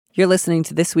You're listening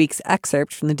to this week's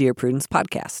excerpt from the Dear Prudence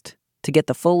podcast. To get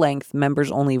the full-length,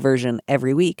 members-only version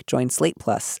every week, join Slate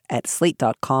Plus at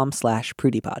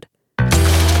slate.com/prudypod.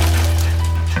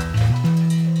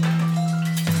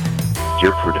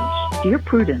 Dear Prudence. Dear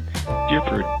Prudence. Dear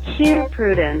Prudence. Dear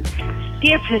Prudence.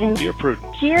 Dear Prudence. Dear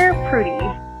Prudence. Dear Prudy.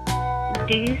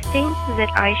 Do you think that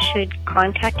I should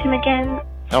contact him again?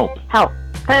 Help. Help.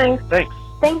 Thanks. Thanks.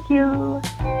 Thank you.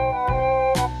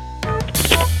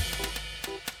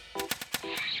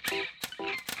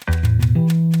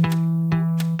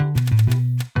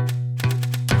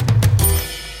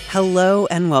 Hello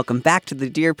and welcome back to the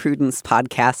Dear Prudence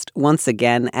podcast once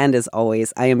again. And as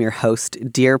always, I am your host,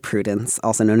 Dear Prudence,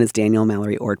 also known as Daniel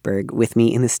Mallory Ortberg. With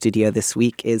me in the studio this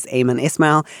week is Ayman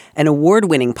Ismail, an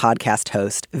award-winning podcast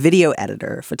host, video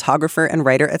editor, photographer, and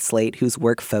writer at Slate whose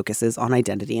work focuses on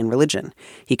identity and religion.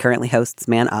 He currently hosts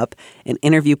Man Up, an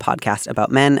interview podcast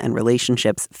about men and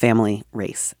relationships, family,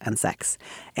 race, and sex.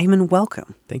 Ayman,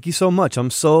 welcome. Thank you so much.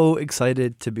 I'm so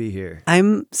excited to be here.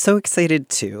 I'm so excited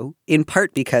too, in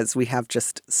part because we have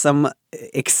just some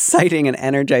exciting and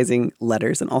energizing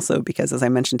letters, and also because, as I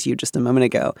mentioned to you just a moment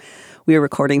ago, we are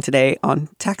recording today on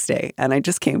tax day, and I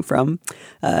just came from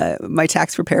my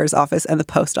tax preparer's office and the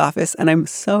post office, and I'm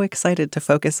so excited to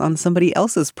focus on somebody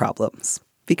else's problems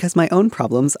because my own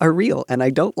problems are real and I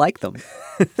don't like them.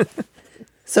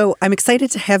 So I'm excited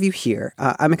to have you here.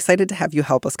 I'm excited to have you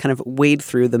help us kind of wade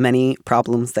through the many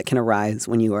problems that can arise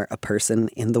when you are a person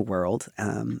in the world.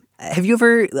 Have you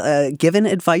ever given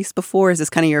advice before? Is this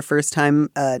kind of your first time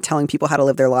telling people how to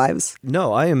live their lives?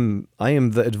 No, I am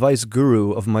the advice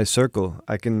guru of my circle.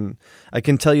 I can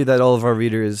tell you that all of our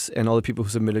readers and all the people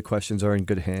who submitted questions are in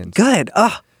good hands. Good.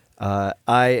 I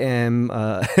am.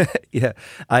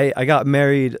 I got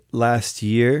married last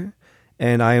year.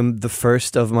 And I am the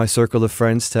first of my circle of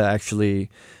friends to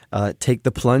actually take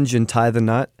the plunge and tie the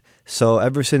knot. So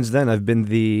ever since then, I've been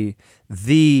the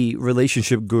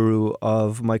relationship guru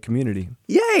of my community.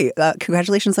 Yay!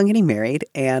 Congratulations on getting married.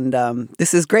 And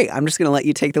this is great. I'm just going to let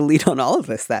you take the lead on all of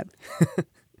this then.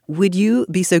 Would you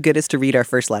be so good as to read our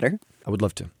first letter? I would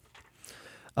love to.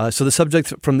 So the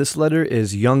subject from this letter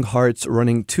is Young Hearts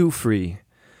Running Too Free.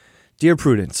 Dear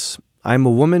Prudence, I'm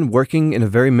a woman working in a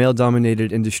very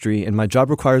male-dominated industry, and my job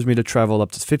requires me to travel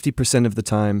up to 50% of the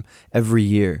time every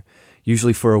year,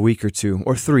 usually for a week or two,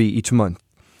 or 3 each month.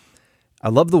 I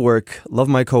love the work, love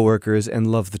my coworkers,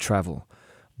 and love the travel.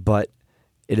 But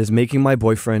it is making my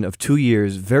boyfriend of 2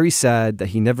 years very sad that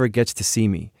he never gets to see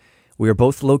me. We are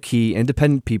both low-key,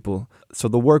 independent people, so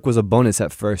the work was a bonus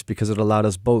at first because it allowed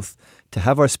us both to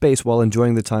have our space while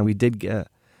enjoying the time we did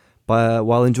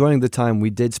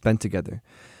spend together.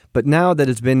 But now that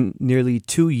it's been nearly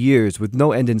 2 years with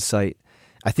no end in sight,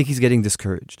 I think he's getting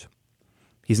discouraged.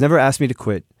 He's never asked me to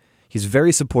quit. He's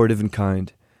very supportive and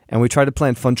kind, and we try to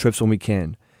plan fun trips when we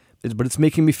can. But it's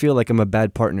making me feel like I'm a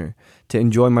bad partner to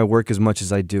enjoy my work as much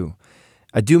as I do.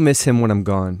 I do miss him when I'm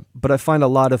gone, but I find a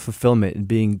lot of fulfillment in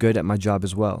being good at my job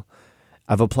as well.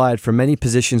 I've applied for many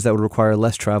positions that would require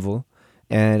less travel,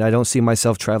 and I don't see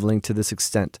myself traveling to this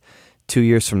extent 2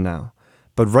 years from now.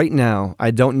 But right now, I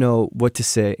don't know what to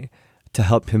say to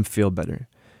help him feel better.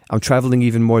 I'm traveling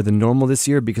even more than normal this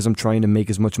year because I'm trying to make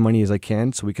as much money as I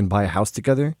can so we can buy a house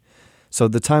together. So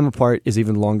the time apart is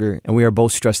even longer, and we are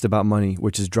both stressed about money,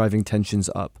 which is driving tensions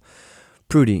up.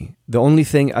 Prudy, the only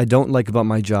thing I don't like about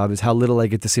my job is how little I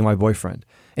get to see my boyfriend,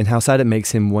 and how sad it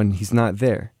makes him when he's not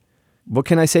there. What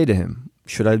can I say to him?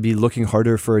 Should I be looking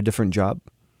harder for a different job?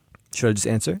 Should I just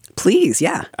answer? Please,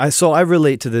 yeah. So I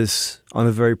relate to this on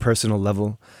a very personal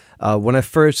level. When I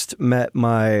first met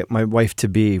my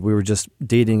wife-to-be, we were just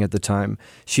dating at the time.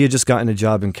 She had just gotten a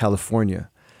job in California.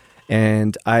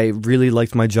 And I really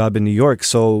liked my job in New York,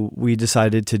 so we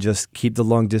decided to just keep the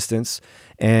long distance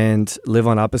and live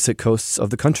on opposite coasts of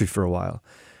the country for a while.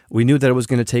 We knew that it was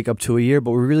going to take up to a year,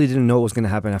 but we really didn't know what was going to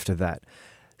happen after that.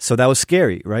 So that was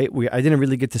scary, right? I didn't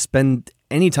really get to spend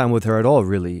any time with her at all,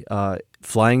 really.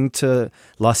 Flying to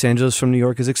Los Angeles from New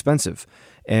York is expensive,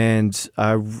 and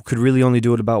I could really only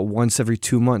do it about once every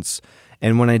 2 months.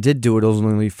 And when I did do it, it was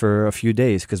only for a few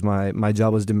days because my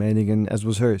job was demanding, and as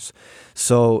was hers.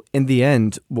 So in the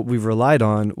end, what we relied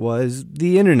on was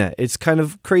the internet. It's kind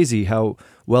of crazy how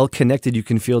well connected you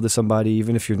can feel to somebody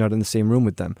even if you're not in the same room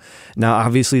with them. Now,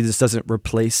 obviously, this doesn't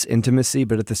replace intimacy,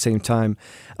 but at the same time,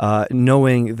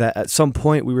 knowing that at some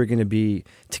point we were going to be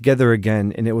together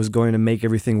again and it was going to make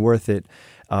everything worth it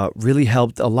really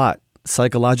helped a lot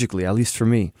psychologically, at least for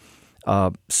me.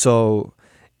 So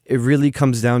it really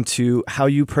comes down to how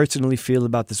you personally feel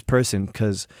about this person,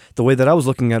 because the way that I was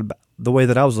looking at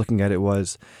it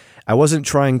was, I wasn't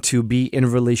trying to be in a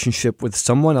relationship with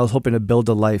someone. I was hoping to build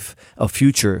a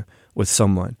future with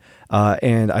someone.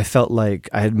 And I felt like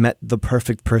I had met the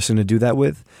perfect person to do that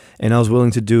with. And I was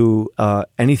willing to do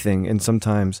anything. And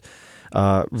sometimes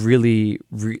I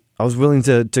was willing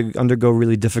to undergo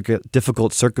really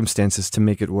difficult circumstances to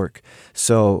make it work.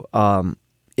 So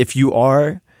if you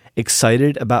are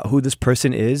excited about who this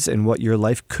person is and what your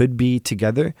life could be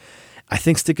together, I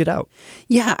think stick it out.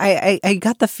 Yeah, I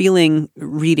got the feeling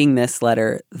reading this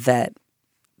letter that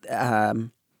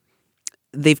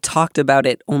they've talked about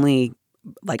it only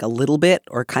like a little bit,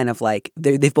 or kind of like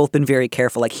they've both been very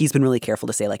careful. Like he's been really careful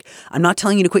to say like, I'm not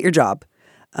telling you to quit your job.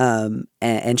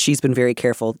 And she's been very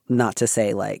careful not to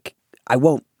say like, I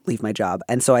won't leave my job.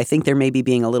 And so I think they're maybe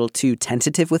being a little too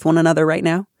tentative with one another right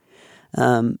now.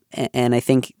 And I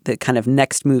think the kind of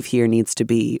next move here needs to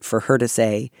be for her to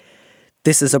say,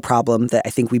 this is a problem that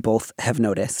I think we both have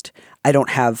noticed. I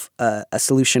don't have a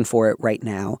solution for it right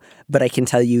now, but I can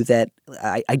tell you that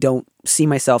I don't see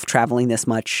myself traveling this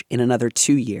much in another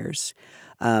 2 years.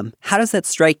 How does that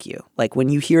strike you? Like when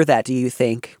you hear that, do you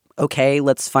think, okay,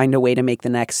 let's find a way to make the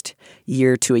next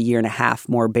year to a year and a half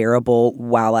more bearable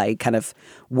while I kind of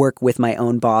work with my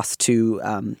own boss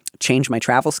to change my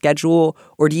travel schedule?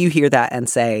 Or do you hear that and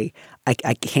say,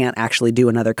 I can't actually do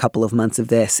another couple of months of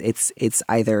this. It's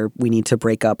either we need to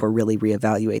break up or really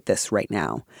reevaluate this right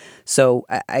now. So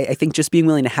I think just being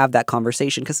willing to have that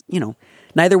conversation, because, you know,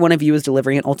 neither one of you is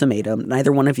delivering an ultimatum.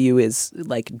 Neither one of you is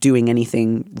like doing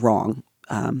anything wrong.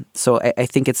 So I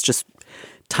think it's just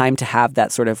time to have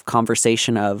that sort of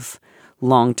conversation of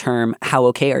long-term, how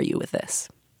okay are you with this?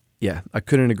 Yeah, I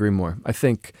couldn't agree more. I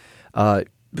think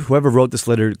whoever wrote this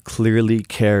letter clearly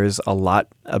cares a lot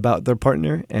about their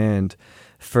partner, and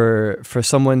for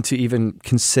someone to even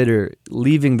consider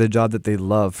leaving the job that they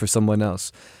love for someone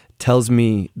else tells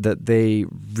me that they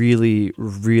really,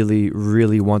 really,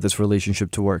 really want this relationship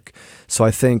to work. So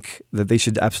I think that they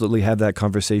should absolutely have that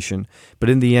conversation, but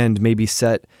in the end, maybe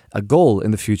set a goal in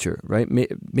the future, right?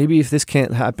 Maybe if this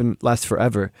can't last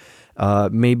forever,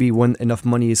 maybe when enough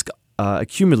money is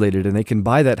accumulated and they can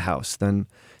buy that house, then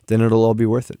it'll all be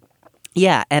worth it.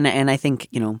 Yeah, and I think,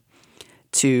 you know,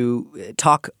 to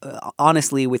talk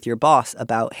honestly with your boss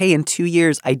about, hey, in 2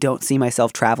 years, I don't see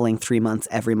myself traveling 3 months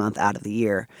every month out of the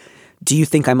year. Do you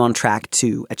think I'm on track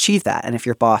to achieve that? And if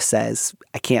your boss says,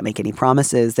 I can't make any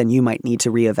promises, then you might need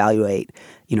to reevaluate,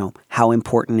 you know, how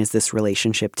important is this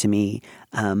relationship to me?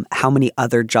 How many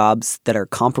other jobs that are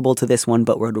comparable to this one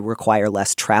but would require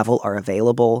less travel are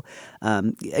available?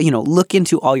 You know, look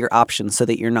into all your options so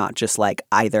that you're not just like,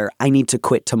 either I need to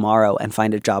quit tomorrow and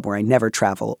find a job where I never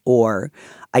travel, or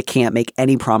I can't make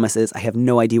any promises. I have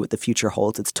no idea what the future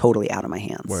holds. It's totally out of my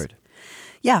hands. Word.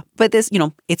 Yeah, but this, you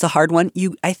know, it's a hard one.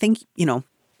 I think, you know,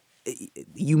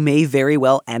 you may very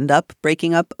well end up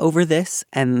breaking up over this.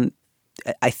 And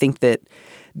I think that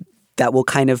will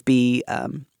kind of be,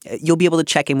 you'll be able to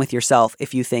check in with yourself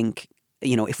if you think,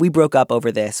 you know, if we broke up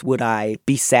over this, would I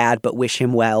be sad but wish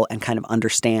him well and kind of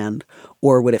understand?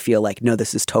 Or would it feel like, no,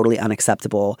 this is totally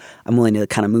unacceptable. I'm willing to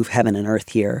kind of move heaven and earth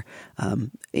here.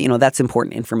 You know, that's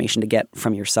important information to get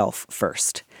from yourself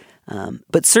first.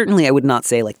 But certainly I would not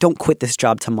say, like, don't quit this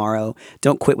job tomorrow.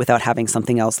 Don't quit without having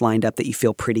something else lined up that you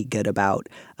feel pretty good about.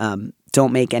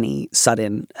 Don't make any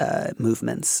sudden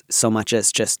movements so much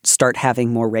as just start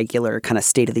having more regular kind of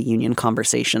State of the Union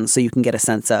conversations so you can get a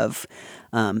sense of,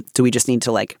 do we just need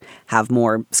to, like, have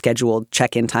more scheduled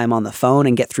check-in time on the phone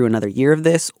and get through another year of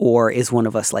this? Or is one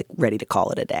of us, like, ready to call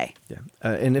it a day? Yeah.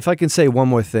 And if I can say one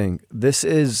more thing, this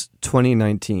is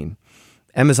 2019.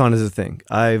 Amazon is a thing.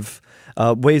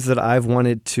 Ways that I've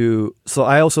wanted to, so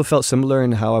I also felt similar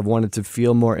in how I've wanted to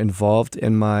feel more involved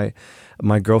in my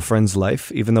girlfriend's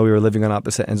life, even though we were living on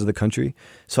opposite ends of the country.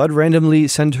 So I'd randomly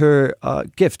send her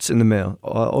gifts in the mail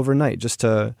overnight just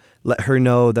to let her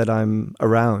know that I'm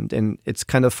around. And it's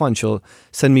kind of fun. She'll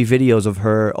send me videos of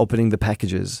her opening the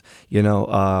packages. You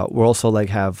know, we'll also like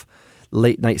have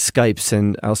late night Skypes,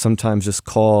 and I'll sometimes just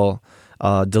call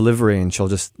delivery, and she'll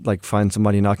just like find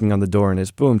somebody knocking on the door and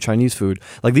it's boom, Chinese food.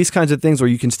 Like these kinds of things where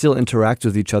you can still interact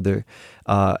with each other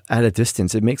at a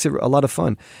distance. It makes it a lot of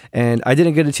fun. And I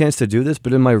didn't get a chance to do this,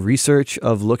 but in my research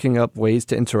of looking up ways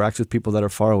to interact with people that are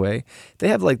far away, they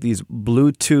have like these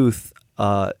Bluetooth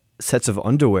sets of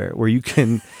underwear where you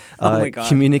can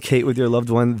communicate with your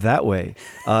loved one that way.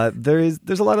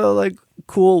 There's a lot of like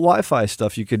cool Wi-Fi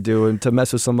stuff you could do and to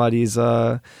mess with somebody's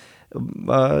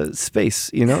space,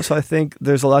 you know? So I think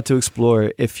there's a lot to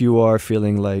explore if you are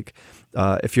feeling like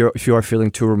if you are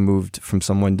feeling too removed from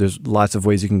someone, there's lots of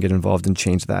ways you can get involved and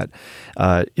change that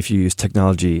if you use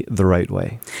technology the right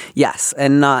way. Yes,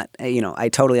 and not, I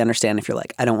totally understand if you're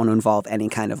like, I don't want to involve any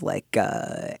kind of like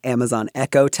Amazon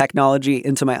Echo technology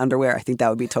into my underwear. I think that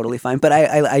would be totally fine. But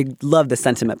I love the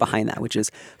sentiment behind that, which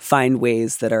is find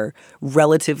ways that are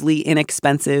relatively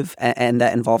inexpensive and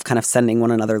that involve kind of sending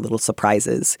one another little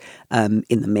surprises in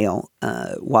the mail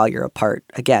while you're apart.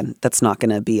 Again, that's not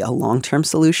going to be a long-term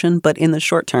solution, but in the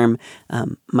short term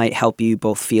might help you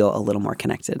both feel a little more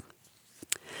connected.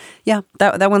 Yeah,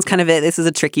 that one's kind of it. This is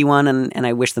a tricky one, and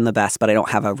I wish them the best, but I don't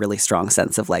have a really strong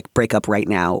sense of like break up right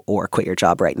now or quit your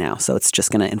job right now. So it's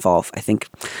just going to involve, I think,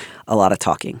 a lot of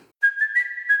talking.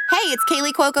 Hey, it's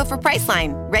Kaylee Cuoco for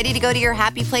Priceline. Ready to go to your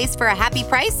happy place for a happy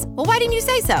price? Well, why didn't you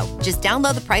say so? Just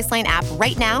download the Priceline app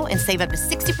right now and save up to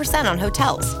 60% on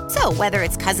hotels. So whether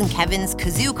it's Cousin Kevin's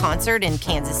Kazoo Concert in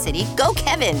Kansas City, go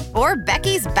Kevin, or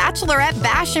Becky's Bachelorette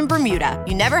Bash in Bermuda,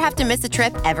 you never have to miss a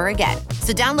trip ever again.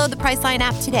 So download the Priceline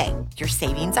app today. Your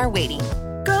savings are waiting.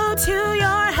 Go to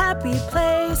your happy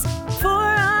place for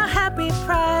a happy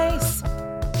price.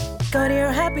 Go to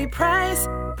your happy price,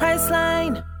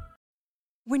 Priceline.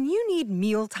 When you need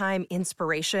mealtime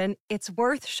inspiration, it's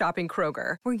worth shopping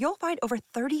Kroger, where you'll find over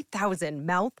 30,000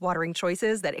 mouth-watering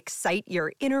choices that excite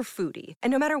your inner foodie. And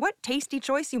no matter what tasty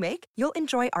choice you make, you'll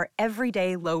enjoy our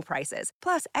everyday low prices,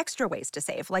 plus extra ways to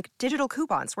save, like digital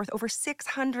coupons worth over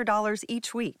 $600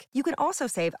 each week. You can also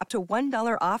save up to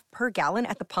 $1 off per gallon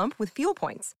at the pump with fuel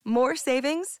points. More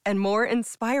savings and more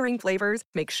inspiring flavors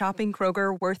make shopping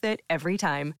Kroger worth it every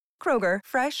time. Kroger,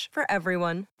 fresh for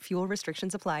everyone. Fuel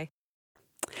restrictions apply.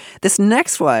 This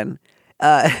next one,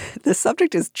 the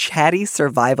subject is chatty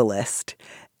survivalist.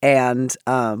 And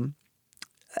man,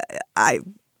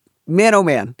 oh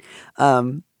man,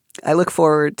 I look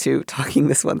forward to talking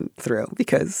this one through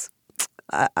because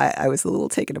I was a little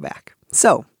taken aback.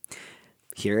 So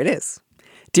here it is.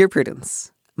 Dear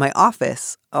Prudence, my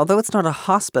office, although it's not a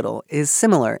hospital, is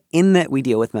similar in that we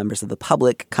deal with members of the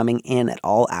public coming in at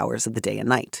all hours of the day and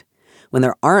night. When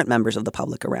there aren't members of the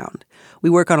public around, we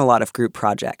work on a lot of group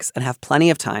projects and have plenty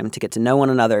of time to get to know one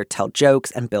another, tell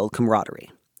jokes, and build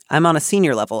camaraderie. I'm on a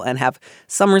senior level and have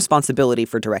some responsibility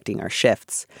for directing our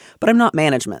shifts, but I'm not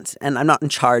management, and I'm not in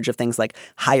charge of things like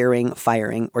hiring,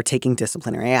 firing, or taking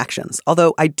disciplinary actions,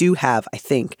 although I do have, I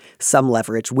think, some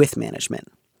leverage with management.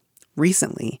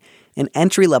 Recently, an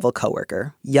entry-level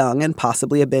coworker, young and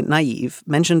possibly a bit naive,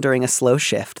 mentioned during a slow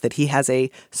shift that he has a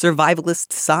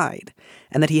survivalist side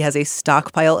and that he has a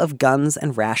stockpile of guns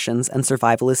and rations and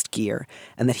survivalist gear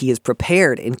and that he is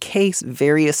prepared in case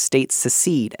various states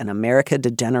secede and America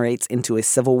degenerates into a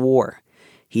civil war.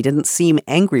 He didn't seem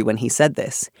angry when he said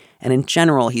this, and in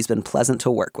general, he's been pleasant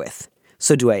to work with.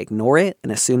 So do I ignore it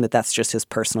and assume that that's just his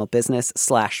personal business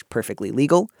 / perfectly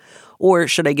legal? Or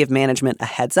should I give management a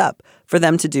heads up for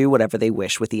them to do whatever they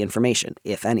wish with the information,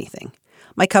 if anything?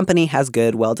 My company has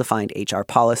good, well-defined HR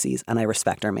policies, and I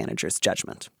respect our manager's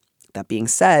judgment. That being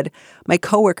said, my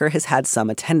coworker has had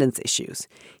some attendance issues.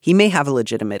 He may have a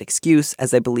legitimate excuse,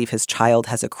 as I believe his child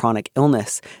has a chronic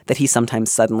illness that he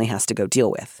sometimes suddenly has to go deal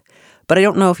with. But I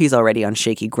don't know if he's already on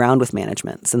shaky ground with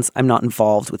management, since I'm not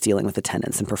involved with dealing with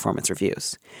attendance and performance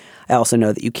reviews. I also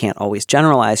know that you can't always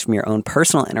generalize from your own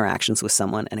personal interactions with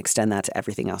someone and extend that to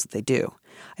everything else that they do.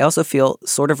 I also feel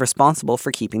sort of responsible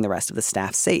for keeping the rest of the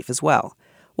staff safe as well.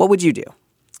 What would you do?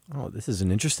 Oh, this is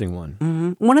an interesting one.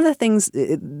 Mm-hmm. One of the things,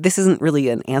 this isn't really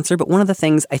an answer, but one of the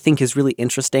things I think is really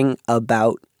interesting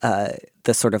about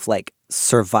the sort of like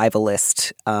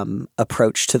survivalist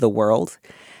approach to the world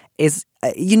is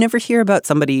you never hear about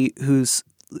somebody who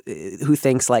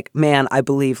thinks like, man, I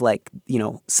believe like,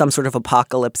 some sort of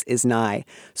apocalypse is nigh.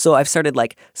 So I've started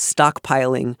like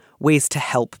stockpiling ways to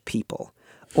help people.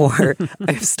 Or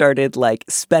I've started like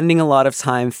spending a lot of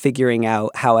time figuring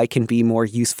out how I can be more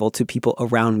useful to people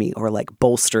around me or like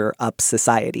bolster up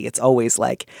society. It's always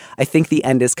like, I think the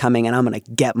end is coming and I'm going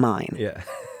to get mine. Yeah.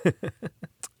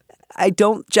 I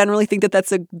don't generally think that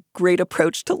that's a great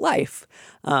approach to life.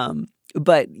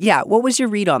 But yeah, what was your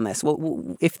read on this?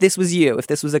 If this was you, if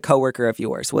this was a coworker of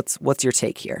yours, what's your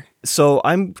take here? So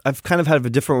I've kind of had a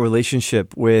different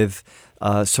relationship with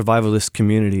survivalist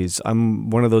communities. I'm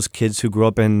one of those kids who grew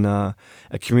up in a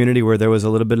community where there was a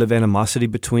little bit of animosity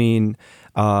between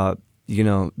the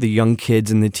young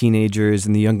kids and the teenagers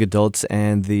and the young adults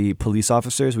and the police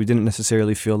officers. We didn't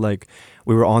necessarily feel like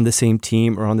we were on the same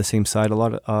team or on the same side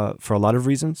for a lot of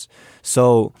reasons.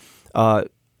 So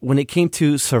when it came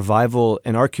to survival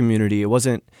in our community, it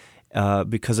wasn't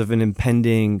because of an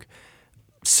impending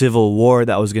civil war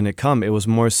that was going to come. It was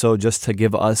more so just to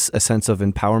give us a sense of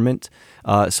empowerment,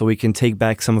 so we can take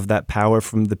back some of that power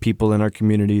from the people in our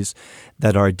communities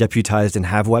that are deputized and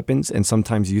have weapons and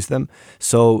sometimes use them.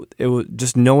 So it was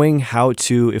just knowing how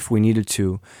to, if we needed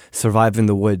to, survive in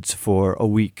the woods for a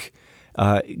week.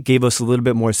 Gave us a little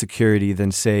bit more security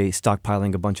than, say,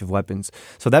 stockpiling a bunch of weapons.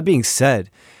 So that being said,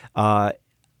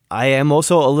 I am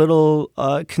also a little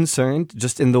concerned,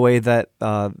 just in the way that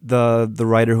the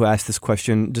writer who asked this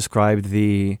question described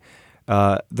the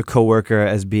coworker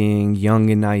as being young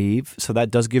and naive. So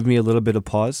that does give me a little bit of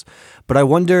pause. But I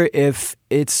wonder if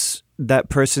it's that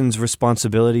person's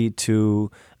responsibility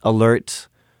to alert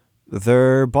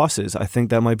their bosses. I think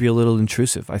that might be a little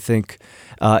intrusive. I think,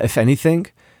 if anything,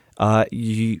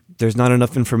 there's not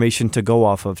enough information to go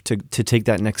off of to take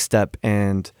that next step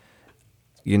and,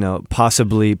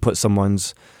 possibly put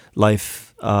someone's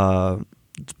life,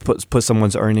 put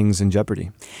someone's earnings in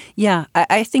jeopardy. Yeah,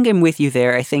 I think I'm with you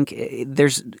there. I think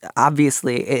there's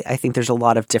a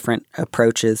lot of different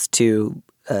approaches to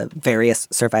various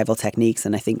survival techniques.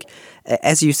 And I think,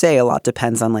 as you say, a lot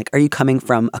depends on, are you coming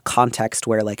from a context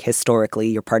where, historically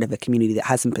you're part of a community that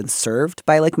hasn't been served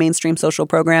by, mainstream social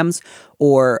programs?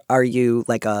 Or are you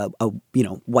a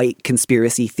white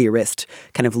conspiracy theorist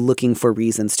kind of looking for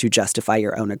reasons to justify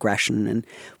your own aggression? And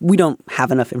we don't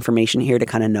have enough information here to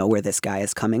kind of know where this guy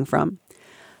is coming from.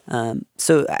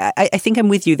 So I think I'm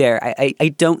with you there. I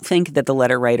don't think that the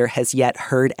letter writer has yet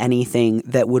heard anything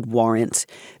that would warrant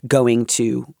going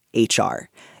to HR.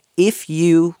 If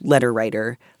you, letter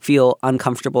writer, feel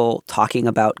uncomfortable talking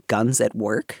about guns at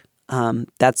work,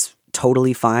 that's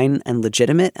totally fine and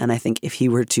legitimate. And I think if he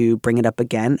were to bring it up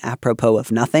again, apropos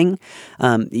of nothing,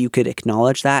 you could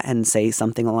acknowledge that and say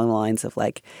something along the lines of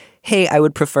hey, I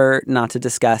would prefer not to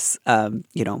discuss,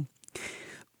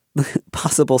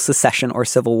 possible secession or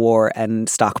civil war and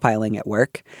stockpiling at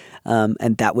work,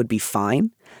 and that would be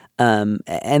fine.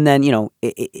 And then,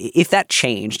 if that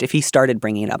changed, if he started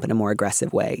bringing it up in a more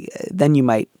aggressive way, then you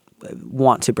might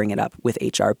want to bring it up with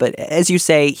HR. But as you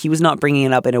say, he was not bringing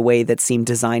it up in a way that seemed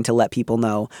designed to let people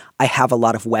know, I have a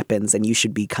lot of weapons and you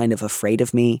should be kind of afraid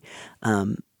of me.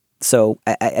 So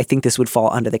I think this would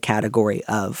fall under the category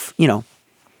of, you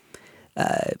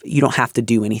don't have to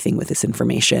do anything with this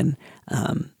information.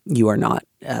 You are not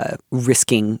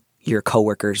risking your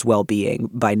coworkers'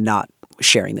 well-being by not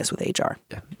sharing this with HR.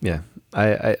 Yeah,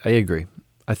 I agree.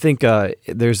 I think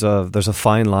there's a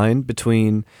fine line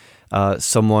between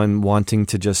someone wanting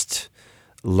to just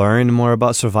learn more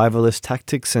about survivalist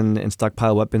tactics and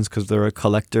stockpile weapons because they're a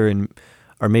collector and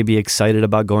are maybe excited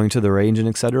about going to the range and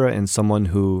et cetera, and someone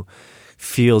who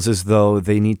feels as though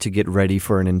they need to get ready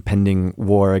for an impending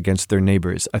war against their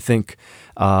neighbors. I think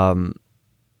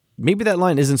maybe that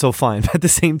line isn't so fine. But at the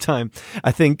same time,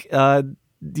 I think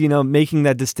making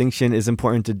that distinction is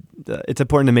important. It's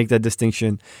important to make that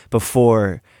distinction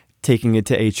before taking it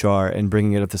to HR and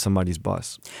bringing it up to somebody's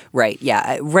boss. Right.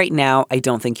 Yeah. Right now, I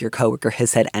don't think your coworker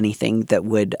has said anything that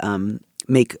would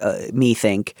make me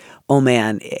think, oh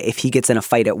man, if he gets in a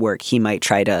fight at work, he might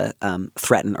try to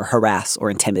threaten or harass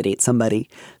or intimidate somebody.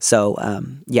 So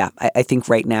I think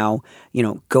right now,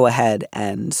 go ahead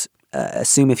and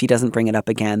assume if he doesn't bring it up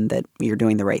again that you're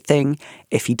doing the right thing.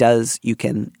 If he does, you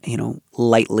can,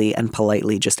 lightly and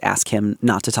politely just ask him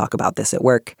not to talk about this at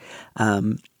work.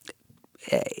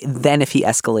 Then if he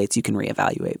escalates, you can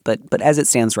reevaluate. But as it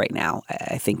stands right now,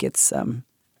 I think it's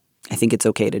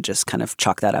okay to just kind of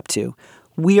chalk that up to,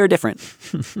 we are different.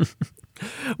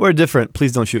 We're different.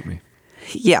 Please don't shoot me.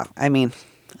 Yeah, I mean,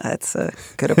 that's a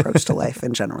good approach to life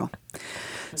in general.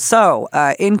 So,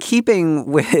 in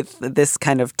keeping with this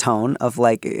kind of tone of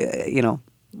what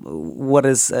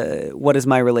is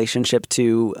my relationship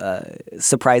to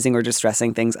surprising or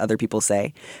distressing things other people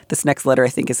say, this next letter I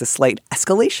think is a slight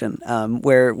escalation,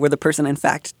 where the person in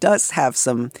fact does have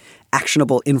some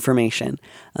actionable information,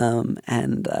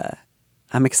 and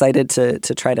I'm excited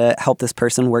to try to help this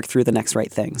person work through the next right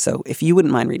thing. So if you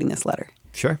wouldn't mind reading this letter.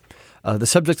 Sure. The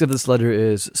subject of this letter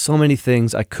is so many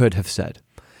things I could have said.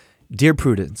 Dear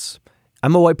Prudence,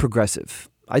 I'm a white progressive.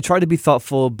 I try to be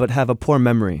thoughtful but have a poor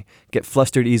memory, get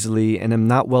flustered easily, and am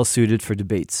not well suited for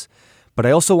debates. But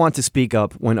I also want to speak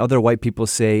up when other white people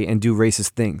say and do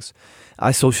racist things.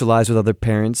 I socialize with other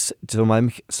parents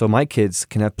so my kids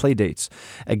can have play dates.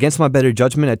 Against my better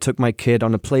judgment, I took my kid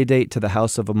on a play date to the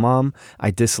house of a mom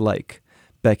I dislike,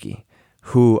 Becky,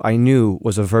 who I knew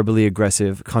was a verbally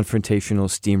aggressive, confrontational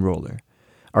steamroller.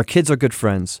 Our kids are good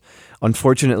friends.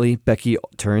 Unfortunately, Becky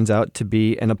turns out to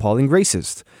be an appalling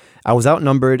racist. I was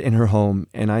outnumbered in her home,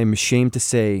 and I am ashamed to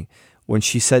say, when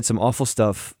she said some awful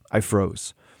stuff, I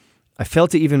froze. I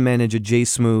failed to even manage a J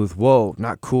Smooth, whoa,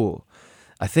 not cool.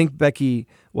 I think Becky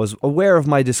was aware of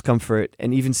my discomfort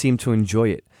and even seemed to enjoy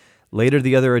it. Later,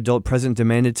 the other adult present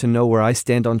demanded to know where I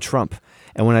stand on Trump,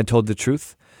 and when I told the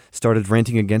truth, started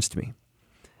ranting against me.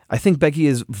 I think Becky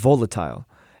is volatile,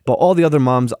 but all the other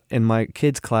moms in my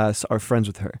kids' class are friends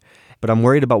with her. But I'm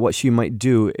worried about what she might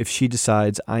do if she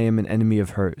decides I am an enemy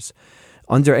of hers.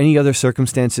 Under any other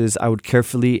circumstances, I would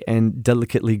carefully and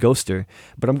delicately ghost her,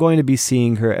 but I'm going to be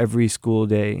seeing her every school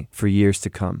day for years to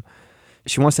come.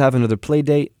 She wants to have another play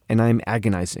date, and I am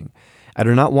agonizing. I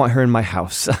do not want her in my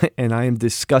house, and I am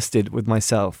disgusted with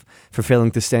myself for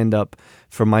failing to stand up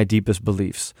for my deepest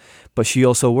beliefs. But she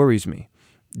also worries me.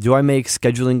 Do I make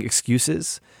scheduling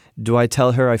excuses? Do I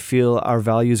tell her I feel our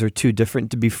values are too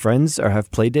different to be friends or have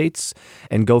play dates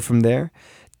and go from there?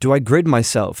 Do I grid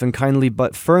myself and kindly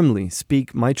but firmly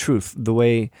speak my truth the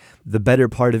way the better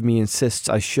part of me insists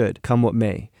I should, come what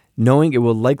may, knowing it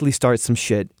will likely start some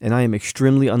shit and I am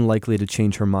extremely unlikely to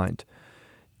change her mind?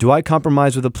 Do I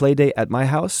compromise with a playdate at my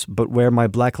house, but wear my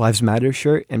Black Lives Matter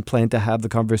shirt and plan to have the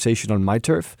conversation on my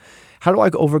turf? How do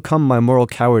I overcome my moral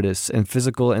cowardice and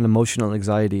physical and emotional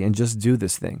anxiety and just do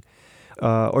this thing?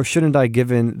 Or shouldn't I,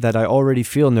 given that I already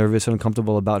feel nervous and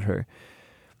uncomfortable about her?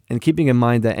 And keeping in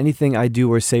mind that anything I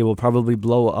do or say will probably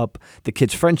blow up the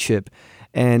kid's friendship,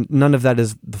 and none of that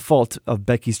is the fault of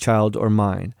Becky's child or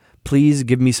mine. Please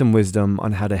give me some wisdom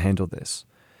on how to handle this.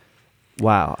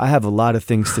 Wow, I have a lot of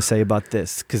things to say about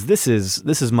this because this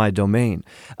is my domain.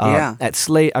 At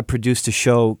Slate, I produced a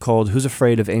show called Who's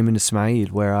Afraid of Ayman Ismail,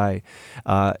 where I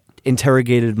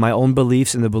interrogated my own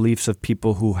beliefs and the beliefs of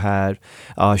people who had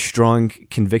strong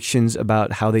convictions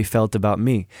about how they felt about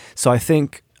me. So I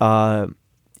think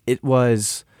it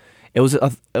was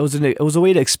a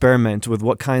way to experiment with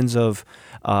what kinds of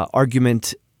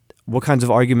arguments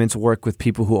work with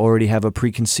people who already have a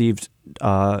preconceived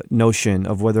notion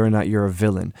of whether or not you're a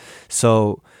villain.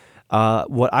 So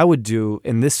what I would do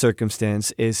in this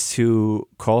circumstance is to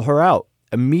call her out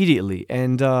immediately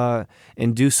and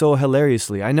do so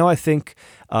hilariously.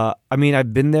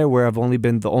 I've been there where I've only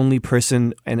been the only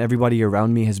person and everybody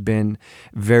around me has been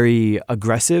very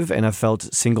aggressive and I've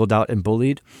felt singled out and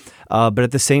bullied. But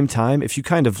at the same time, if you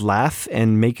kind of laugh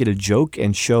and make it a joke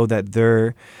and show that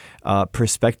their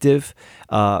perspective,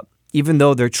 even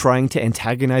though they're trying to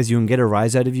antagonize you and get a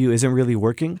rise out of you, isn't really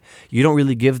working, you don't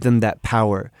really give them that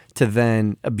power to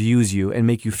then abuse you and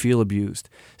make you feel abused.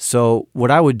 So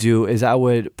what I would do is I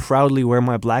would proudly wear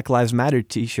my Black Lives Matter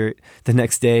t-shirt the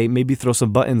next day, maybe throw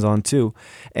some buttons on too.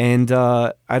 And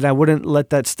I wouldn't let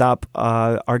that stop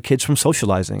our kids from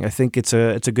socializing. I think it's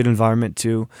a good environment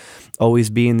to always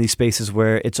be in these spaces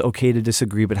where it's okay to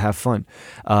disagree but have fun.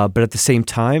 But at the same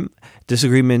time,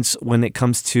 disagreements when it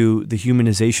comes to the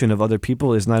humanization of other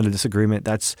people is not a disagreement.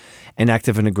 That's an act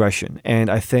of an aggression. And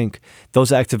I think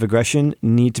those acts of aggression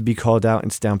need to be called out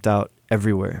and stamped out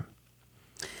everywhere.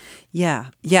 Yeah.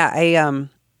 I'm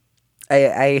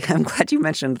glad you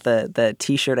mentioned the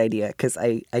T-shirt idea because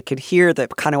I could hear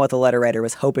that kind of what the letter writer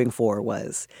was hoping for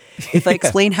was if I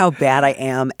explain how bad I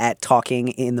am at talking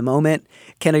in the moment,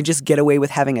 can I just get away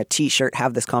with having a T-shirt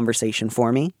have this conversation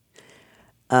for me?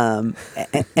 And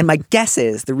my guess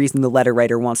is the reason the letter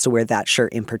writer wants to wear that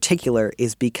shirt in particular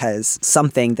is because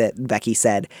something that Becky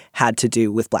said had to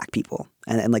do with Black people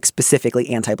and like specifically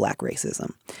anti-Black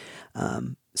racism.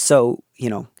 So,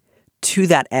 to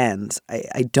that end,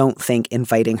 I don't think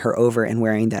inviting her over and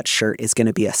wearing that shirt is going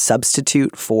to be a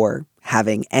substitute for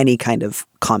having any kind of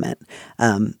comment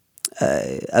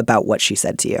about what she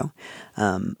said to you.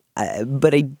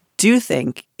 But I do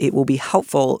think it will be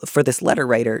helpful for this letter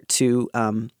writer to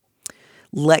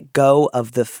let go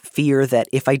of the fear that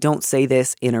if I don't say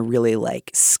this in a really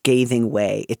scathing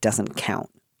way, it doesn't count,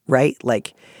 right?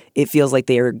 It feels like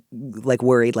they're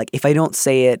worried, if I don't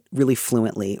say it really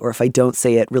fluently or if I don't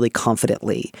say it really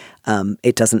confidently,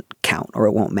 it doesn't count or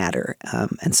it won't matter.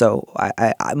 And so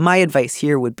my advice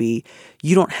here would be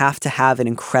you don't have to have an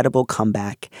incredible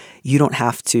comeback. You don't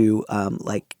have to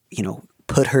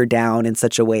put her down in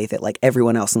such a way that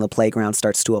everyone else on the playground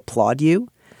starts to applaud you.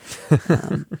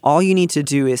 All you need to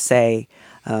do is say,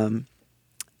 the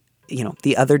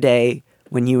other day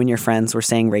when you and your friends were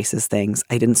saying racist things,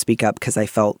 I didn't speak up because I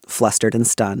felt flustered and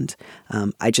stunned.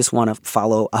 I just want to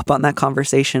follow up on that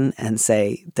conversation and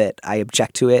say that I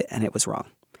object to it and it was wrong.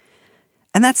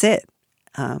 And that's it.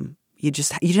 You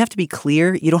just have to be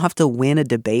clear. You don't have to win a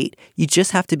debate. You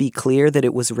just have to be clear that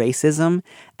it was racism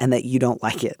and that you don't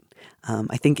like it.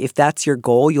 I think if that's your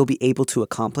goal, you'll be able to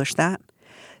accomplish that.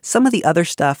 Some of the other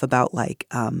stuff about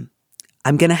I'm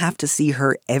going to have to see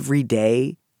her every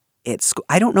day at school.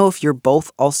 I don't know if you're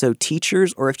both also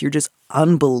teachers or if you're just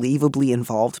unbelievably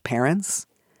involved parents.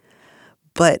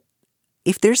 But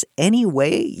if there's any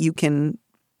way you can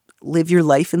live your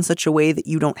life in such a way that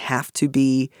you don't have to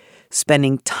be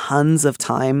spending tons of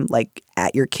time like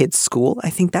at your kid's school, I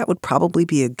think that would probably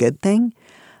be a good thing.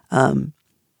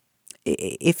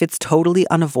 If it's totally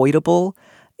unavoidable,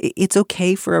 it's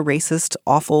okay for a racist,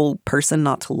 awful person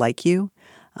not to like you.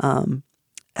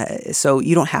 So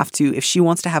you don't have to, if she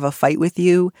wants to have a fight with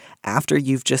you after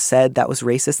you've just said that was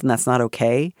racist and that's not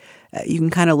okay, you can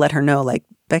kind of let her know, like,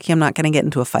 Becky, I'm not going to get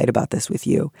into a fight about this with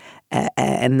you.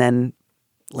 And then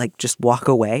like just walk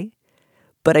away.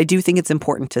 But I do think it's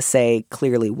important to say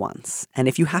clearly once. And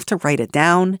if you have to write it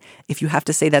down, if you have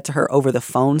to say that to her over the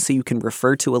phone so you can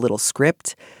refer to a little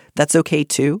script, that's okay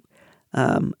too.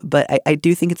 But I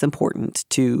do think it's important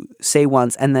to say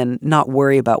once and then not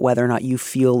worry about whether or not you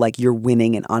feel like you're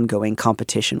winning an ongoing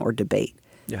competition or debate.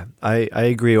 Yeah, I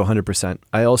agree 100%.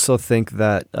 I also think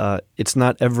that it's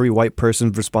not every white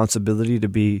person's responsibility to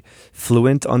be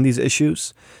fluent on these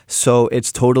issues. So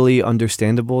it's totally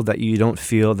understandable that you don't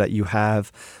feel that you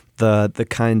have the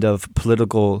kind of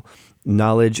political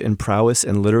knowledge and prowess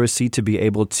and literacy to be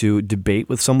able to debate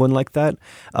with someone like that.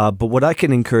 But what I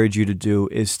can encourage you to do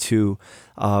is to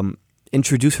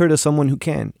introduce her to someone who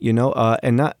can,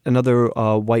 and not another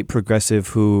white progressive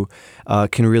who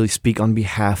can really speak on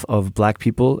behalf of black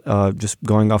people, just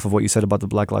going off of what you said about the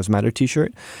Black Lives Matter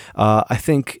t-shirt. I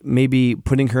think maybe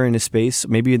putting her in a space,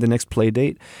 maybe the next play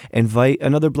date, invite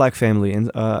another black family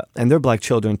and their black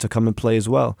children to come and play as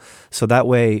well. So that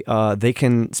way they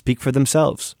can speak for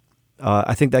themselves.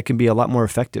 I think that can be a lot more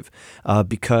effective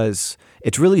because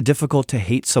it's really difficult to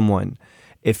hate someone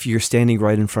if you're standing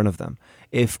right in front of them.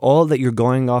 If all that you're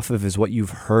going off of is what you've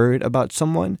heard about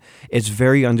someone, it's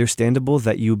very understandable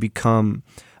that you become,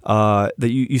 that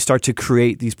you start to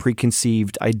create these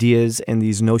preconceived ideas and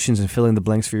these notions and fill in the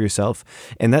blanks for yourself.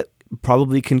 And that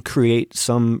probably can create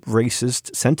some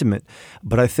racist sentiment.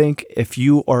 But I think if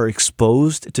you are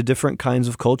exposed to different kinds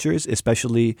of cultures,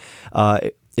 especially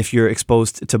if you're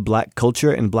exposed to black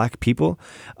culture and black people,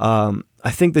 I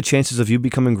think the chances of you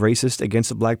becoming racist against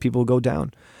the black people go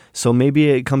down. So maybe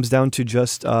it comes down to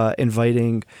just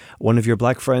inviting one of your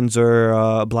black friends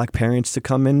or black parents to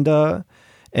come and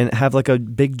have like a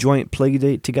big joint play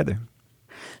date together.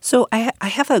 So I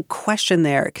have a question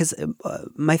there because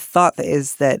my thought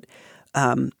is that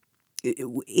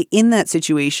in that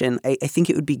situation, I think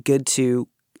it would be good to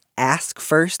ask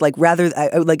first, like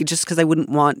just because I wouldn't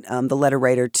want the letter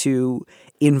writer to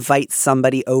invite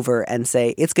somebody over and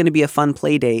say it's going to be a fun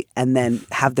play date and then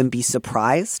have them be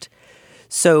surprised.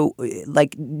 So,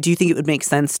 like, do you think it would make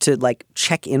sense to, like,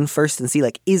 check in first and see,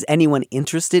 like, is anyone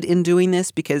interested in doing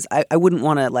this? Because I wouldn't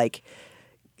want to, like,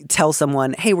 tell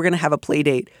someone, hey, we're going to have a play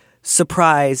date.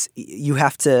 Surprise, you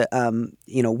have to,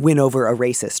 win over a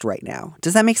racist right now.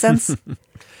 Does that make sense?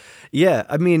 Yeah.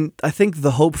 I mean, I think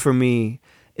the hope for me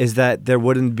is that there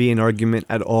wouldn't be an argument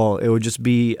at all. It would just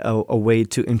be a way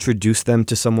to introduce them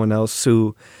to someone else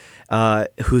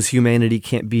whose humanity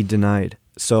can't be denied.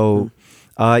 So...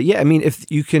 I mean, if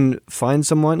you can find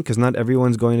someone, because not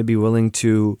everyone's going to be willing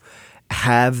to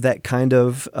have that kind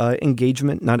of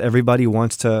engagement. Not everybody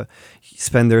wants to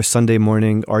spend their Sunday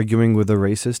morning arguing with a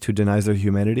racist who denies their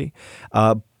humanity.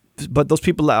 But those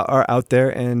people are out there,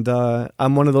 and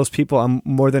I'm one of those people. I'm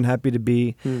more than happy to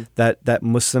be that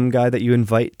Muslim guy that you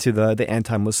invite to the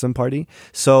anti-Muslim party.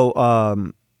 So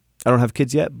I don't have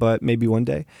kids yet, but maybe one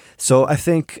day. So I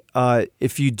think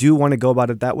if you do want to go about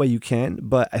it that way, you can.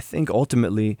 But I think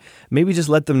ultimately, maybe just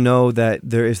let them know that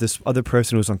there is this other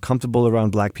person who's uncomfortable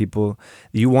around black people.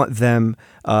 You want them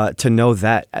to know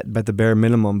that at the bare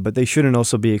minimum, but they shouldn't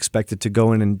also be expected to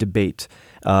go in and debate.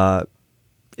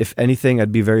 If anything,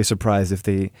 I'd be very surprised if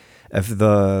the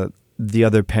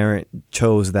other parent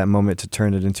chose that moment to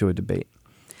turn it into a debate.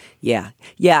 Yeah.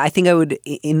 I think I would,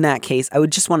 in that case, I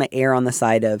would just want to err on the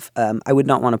side of, I would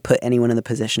not want to put anyone in the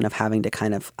position of having to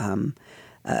kind of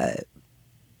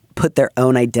put their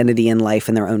own identity in life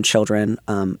and their own children,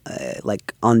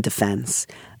 like on defense.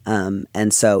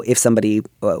 And so if somebody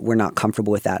we're not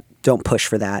comfortable with that, don't push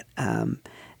for that.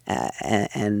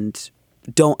 And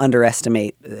don't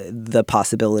underestimate the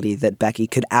possibility that Becky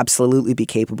could absolutely be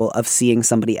capable of seeing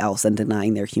somebody else and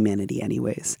denying their humanity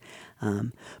anyways.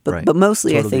 But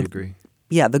mostly totally I think, agree.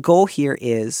 Yeah, the goal here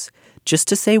is just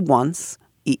to say once,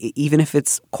 even if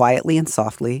it's quietly and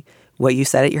softly, what you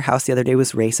said at your house the other day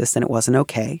was racist and it wasn't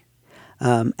okay,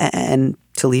 and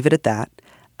to leave it at that.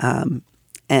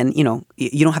 And, you know,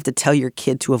 you don't have to tell your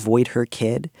kid to avoid her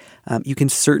kid. You can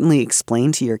certainly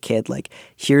explain to your kid, like,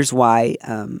 here's why,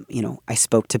 you know, I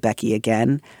spoke to Becky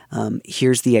again.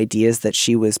 Here's the ideas that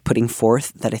she was putting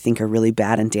forth that I think are really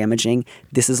bad and damaging.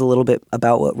 This is a little bit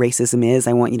about what racism is.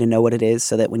 I want you to know what it is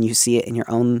so that when you see it in your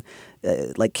own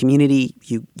like community,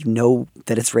 you know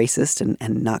that it's racist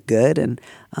and not good, and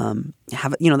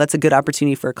have, you know, that's a good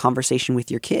opportunity for a conversation with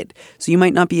your kid. So you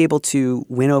might not be able to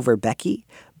win over Becky,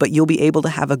 but you'll be able to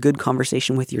have a good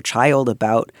conversation with your child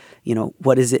about, you know,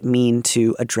 what does it mean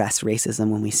to address racism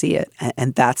when we see it,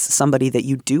 and that's somebody that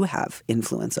you do have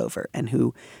influence over and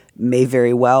who may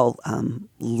very well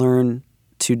learn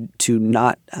to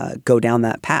not go down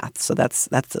that path. So that's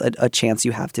a chance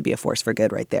you have to be a force for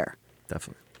good right there.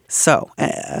 Definitely. So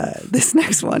this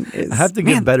next one is... I have to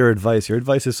give better advice. Your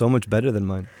advice is so much better than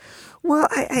mine. Well,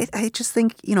 I just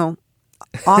think, you know,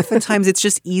 oftentimes it's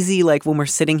just easy, like when we're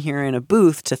sitting here in a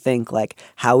booth, to think like,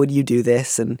 how would you do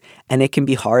this? And it can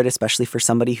be hard, especially for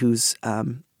somebody who's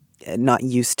not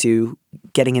used to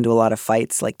getting into a lot of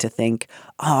fights, like to think,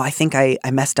 oh, I think I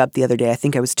messed up the other day. I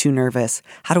think I was too nervous.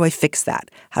 How do I fix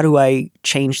that? How do I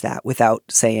change that without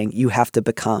saying you have to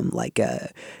become like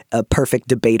a perfect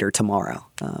debater tomorrow?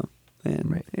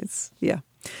 And right. It's, yeah.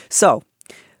 So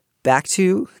back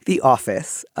to The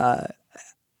Office. I'm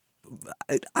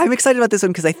excited about this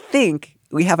one because I think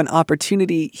we have an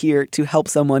opportunity here to help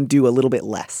someone do a little bit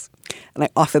less. And I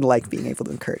often like being able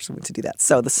to encourage someone to do that.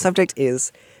 So the subject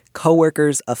is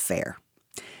coworkers' affair.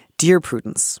 Dear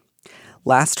Prudence,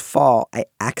 last fall, I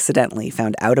accidentally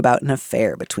found out about an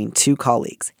affair between two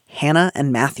colleagues, Hannah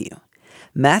and Matthew.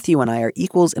 Matthew and I are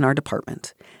equals in our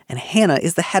department, and Hannah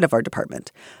is the head of our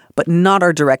department, but not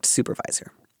our direct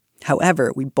supervisor.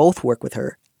 However, we both work with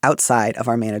her outside of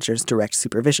our manager's direct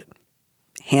supervision.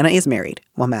 Hannah is married,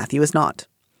 while Matthew is not.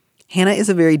 Hannah is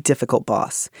a very difficult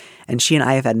boss, and she and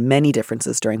I have had many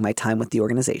differences during my time with the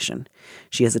organization.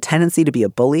 She has a tendency to be a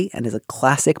bully and is a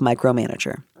classic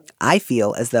micromanager. I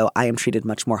feel as though I am treated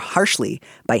much more harshly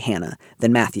by Hannah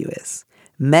than Matthew is.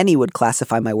 Many would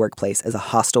classify my workplace as a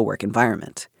hostile work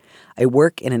environment. I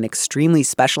work in an extremely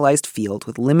specialized field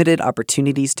with limited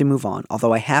opportunities to move on,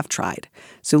 although I have tried,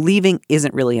 so leaving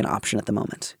isn't really an option at the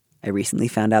moment. I recently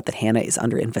found out that Hannah is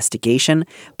under investigation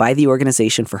by the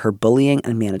organization for her bullying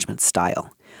and management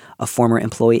style. A former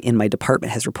employee in my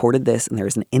department has reported this, and there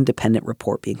is an independent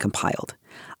report being compiled.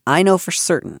 I know for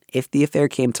certain if the affair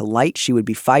came to light, she would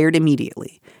be fired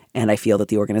immediately, and I feel that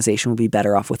the organization would be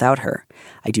better off without her.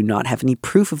 I do not have any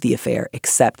proof of the affair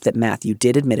except that Matthew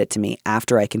did admit it to me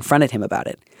after I confronted him about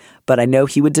it, but I know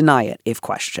he would deny it if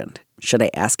questioned. Should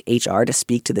I ask HR to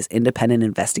speak to this independent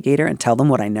investigator and tell them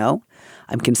what I know?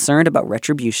 I'm concerned about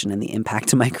retribution and the impact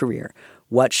to my career.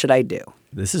 What should I do?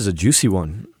 This is a juicy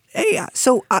one. Yeah.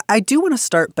 So I do want to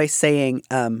start by saying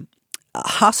a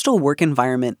hostile work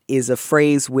environment is a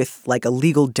phrase with like a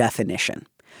legal definition.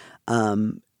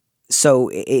 So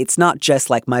it's not just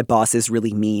like my boss is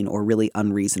really mean or really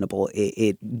unreasonable.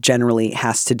 It generally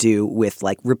has to do with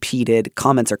like repeated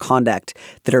comments or conduct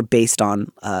that are based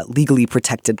on legally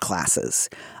protected classes,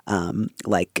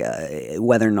 like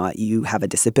whether or not you have a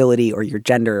disability or your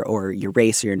gender or your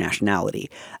race or your nationality.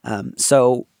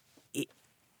 So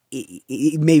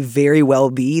it may very well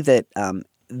be that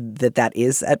that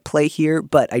is at play here,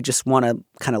 but I just want to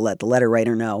kind of let the letter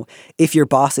writer know if your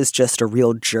boss is just a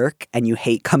real jerk and you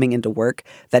hate coming into work,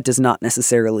 that does not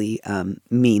necessarily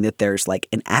mean that there's like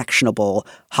an actionable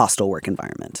hostile work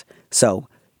environment. So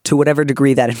to whatever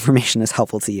degree that information is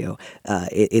helpful to you,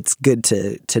 it's good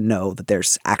to know that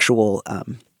there's actual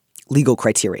legal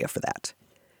criteria for that.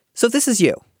 So if this is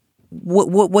you,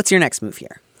 what's your next move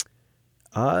here?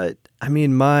 I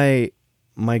mean, my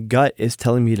gut is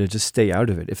telling me to just stay out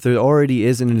of it. If there already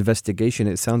is an investigation,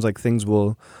 it sounds like things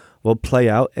will play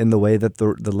out in the way that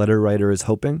the letter writer is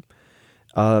hoping.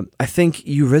 I think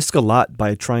you risk a lot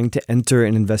by trying to enter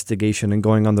an investigation and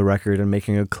going on the record and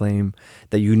making a claim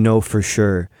that you know for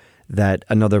sure that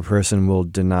another person will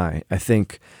deny. I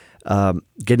think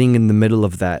getting in the middle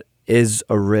of that is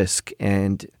a risk,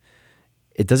 and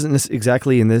it doesn't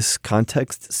exactly in this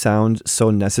context sound so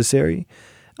necessary.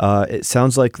 It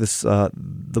sounds like this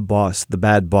the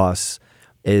bad boss,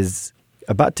 is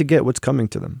about to get what's coming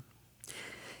to them.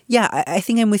 Yeah, I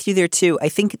think I'm with you there too. I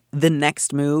think the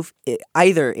next move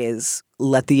either is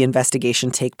let the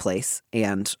investigation take place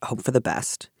and hope for the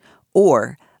best,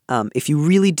 or if you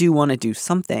really do want to do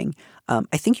something,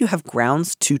 I think you have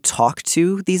grounds to talk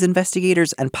to these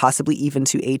investigators and possibly even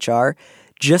to HR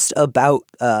just about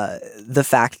the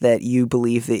fact that you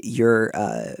believe that you're,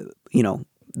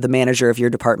 the manager of your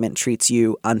department treats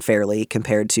you unfairly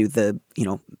compared to the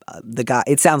guy.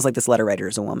 It sounds like this letter writer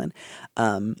is a woman.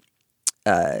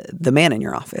 The man in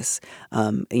your office,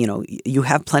 you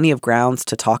have plenty of grounds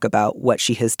to talk about what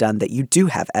she has done that you do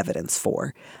have evidence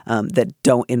for, that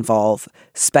don't involve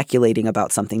speculating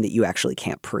about something that you actually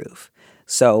can't prove.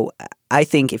 So I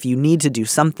think if you need to do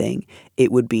something,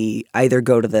 it would be either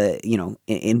go to the,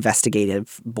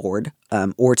 investigative board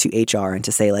or to HR and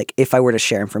to say, like, if I were to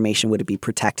share information, would it be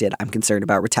protected? I'm concerned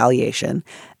about retaliation.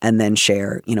 And then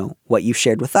share, what you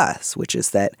shared with us, which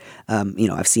is that,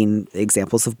 I've seen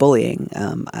examples of bullying.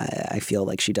 I feel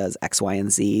like she does X, Y,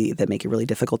 and Z that make it really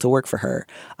difficult to work for her.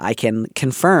 I can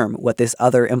confirm what this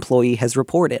other employee has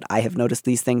reported. I have noticed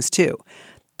these things too.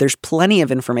 There's plenty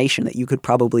of information that you could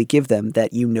probably give them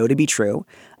that you know to be true,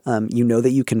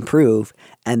 that you can prove,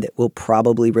 and that will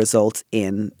probably result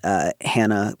in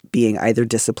Hannah being either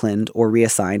disciplined or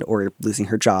reassigned or losing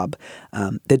her job,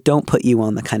 that don't put you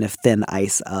on the kind of thin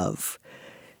ice of,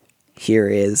 here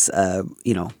is,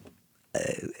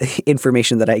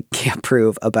 information that I can't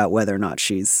prove about whether or not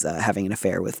she's having an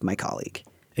affair with my colleague.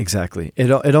 Exactly.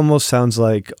 It almost sounds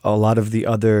like a lot of the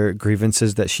other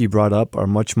grievances that she brought up are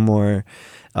much more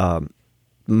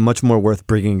worth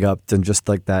bringing up than just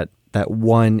like that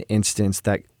one instance,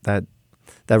 that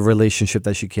relationship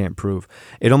that she can't prove.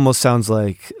 It almost sounds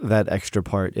like that extra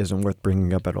part isn't worth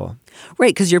bringing up at all.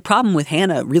 Right, because your problem with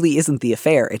Hannah really isn't the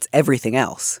affair. It's everything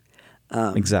else.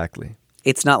 Exactly.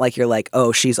 It's not like you're like,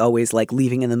 oh, she's always like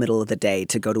leaving in the middle of the day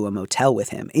to go to a motel with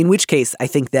him, in which case I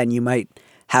think then you might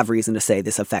have reason to say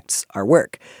this affects our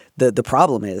work. The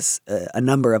problem is a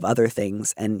number of other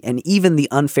things, and even the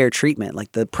unfair treatment,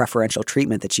 like the preferential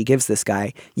treatment that she gives this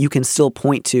guy, you can still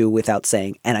point to without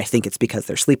saying, and I think it's because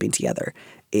they're sleeping together.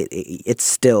 It's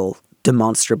still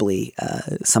demonstrably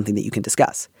something that you can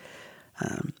discuss.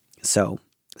 So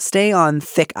stay on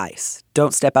thick ice.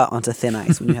 Don't step out onto thin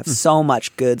ice when you have so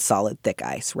much good, solid, thick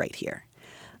ice right here.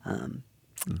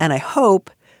 And I hope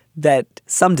that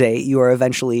someday you are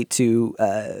eventually to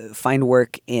find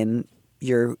work in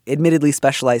your admittedly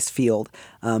specialized field,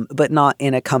 but not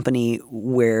in a company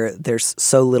where there's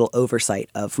so little oversight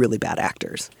of really bad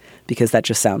actors, because that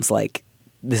just sounds like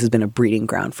this has been a breeding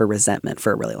ground for resentment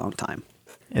for a really long time.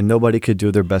 And nobody could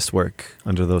do their best work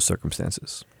under those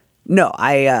circumstances. No,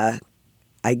 I'm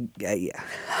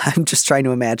just trying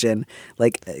to imagine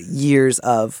like years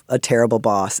of a terrible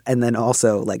boss, and then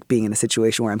also like being in a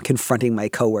situation where I'm confronting my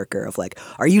coworker of like,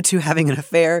 are you two having an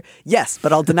affair? Yes,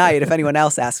 but I'll deny it if anyone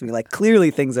else asks me. Like, clearly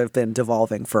things have been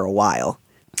devolving for a while.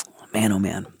 Man, oh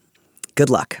man. Good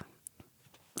luck.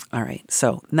 All right.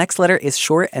 So next letter is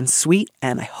short and sweet,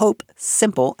 and I hope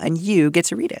simple, and you get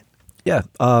to read it. Yeah,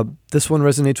 this one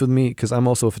resonates with me because I'm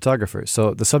also a photographer.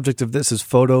 So the subject of this is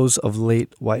photos of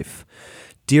late wife.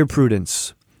 Dear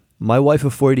Prudence, my wife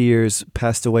of 40 years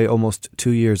passed away almost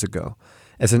 2 years ago.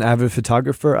 As an avid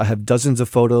photographer, I have dozens of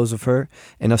photos of her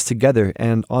and us together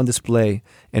and on display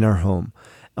in our home.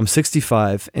 I'm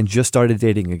 65 and just started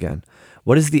dating again.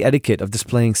 What is the etiquette of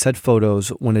displaying said photos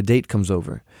when a date comes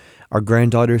over? Our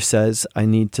granddaughter says I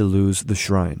need to lose the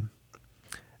shrine.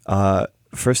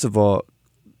 First of all,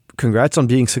 congrats on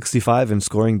being 65 and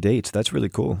scoring dates. That's really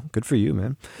cool. Good for you,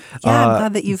 man. Yeah, I'm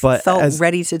glad that you felt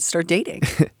ready to start dating.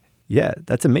 Yeah,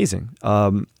 that's amazing.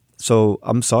 So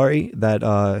I'm sorry that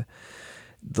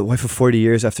the wife of 40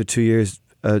 years after 2 years,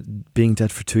 being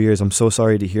dead for 2 years, I'm so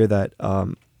sorry to hear that.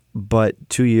 But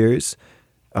 2 years,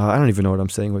 I don't even know what I'm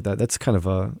saying with that. That's kind of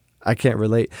I can't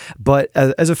relate. But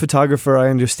as a photographer, I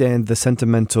understand the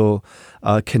sentimental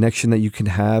connection that you can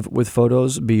have with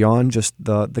photos beyond just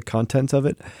the content of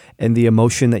it, and the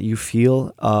emotion that you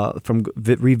feel from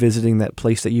revisiting that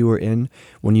place that you were in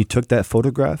when you took that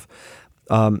photograph.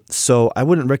 So I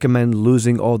wouldn't recommend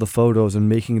losing all the photos and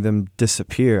making them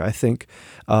disappear. I think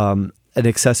an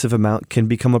excessive amount can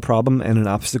become a problem and an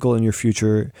obstacle in your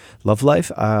future love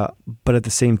life. But at the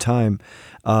same time,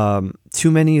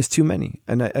 too many is too many.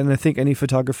 And I think any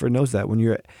photographer knows that. When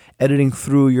you're editing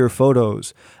through your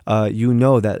photos, you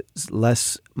know that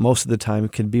less most of the time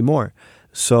can be more.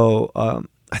 So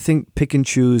I think pick and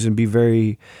choose and be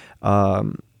very,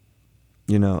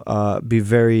 be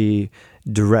very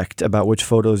direct about which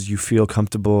photos you feel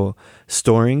comfortable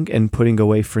storing and putting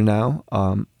away for now,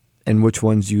 and which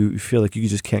ones you feel like you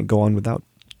just can't go on without.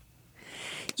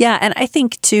 Yeah, and I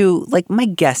think too, like my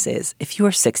guess is if you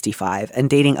are 65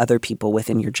 and dating other people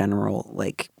within your general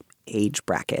like age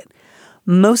bracket,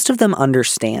 most of them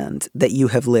understand that you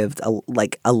have lived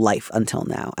a life until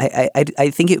now.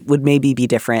 I think it would maybe be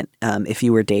different if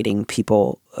you were dating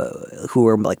people who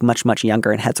were like much, much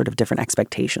younger and had sort of different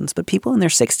expectations. But people in their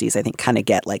 60s, I think, kind of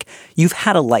get like, you've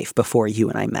had a life before you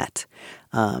and I met.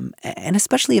 And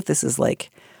especially if this is like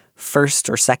first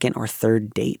or second or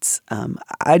third dates,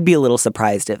 I'd be a little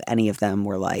surprised if any of them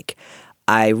were like,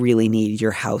 I really need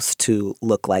your house to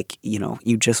look like,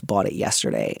 you just bought it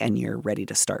yesterday and you're ready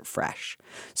to start fresh.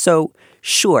 So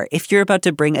sure, if you're about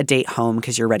to bring a date home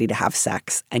because you're ready to have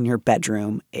sex and your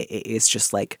bedroom is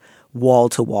just like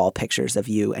wall-to-wall pictures of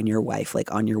you and your wife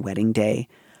like on your wedding day,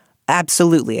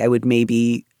 absolutely, I would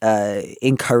maybe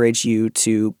encourage you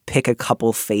to pick a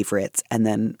couple favorites and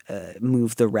then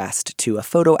move the rest to a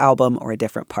photo album or a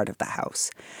different part of the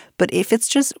house. But if it's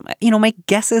just, my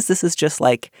guess is this is just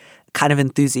like kind of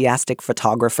enthusiastic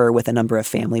photographer with a number of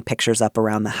family pictures up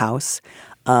around the house.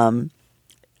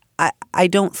 I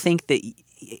don't think that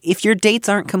if your dates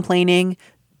aren't complaining,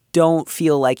 don't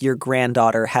feel like your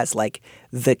granddaughter has like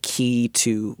the key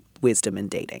to wisdom in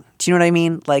dating. Do you know what I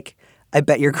mean? Like, I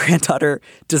bet your granddaughter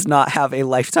does not have a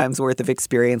lifetime's worth of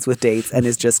experience with dates and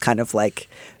is just kind of like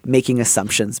making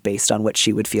assumptions based on what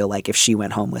she would feel like if she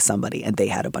went home with somebody and they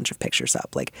had a bunch of pictures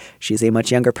up. Like, she's a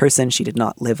much younger person. She did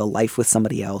not live a life with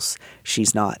somebody else.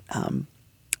 She's not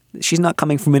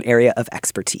coming from an area of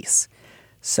expertise.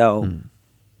 So,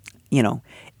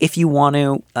 if you want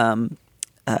to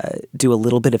do a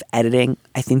little bit of editing,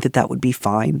 I think that would be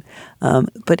fine.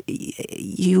 But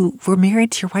you were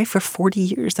married to your wife for 40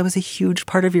 years. That was a huge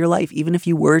part of your life. Even if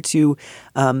you were to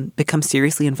become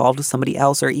seriously involved with somebody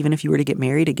else, or even if you were to get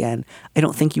married again, I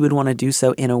don't think you would want to do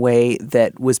so in a way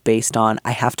that was based on,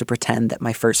 I have to pretend that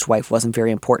my first wife wasn't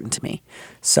very important to me.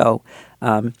 So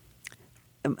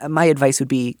my advice would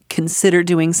be consider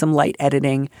doing some light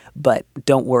editing, but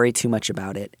don't worry too much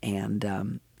about it.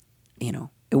 And,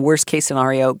 worst case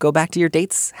scenario, go back to your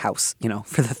date's house,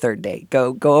 for the third date.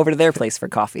 Go over to their place for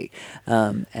coffee.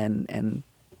 And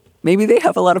maybe they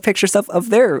have a lot of pictures of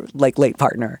their like late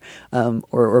partner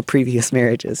or previous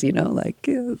marriages,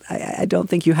 I don't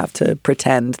think you have to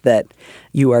pretend that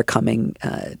you are coming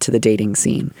to the dating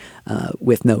scene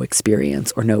with no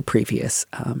experience or no previous,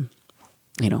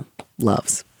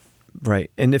 loves.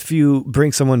 Right. And if you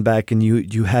bring someone back and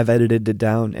you have edited it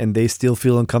down and they still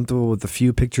feel uncomfortable with the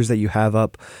few pictures that you have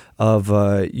up of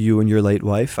you and your late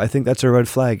wife, I think that's a red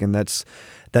flag. And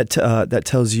that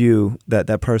tells you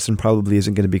that person probably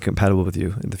isn't going to be compatible with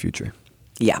you in the future.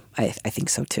 Yeah, I think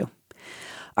so too.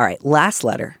 All right. Last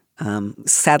letter.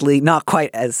 Sadly, not quite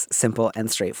as simple and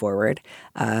straightforward.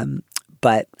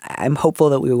 But I'm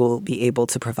hopeful that we will be able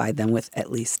to provide them with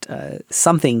at least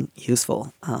something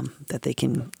useful that they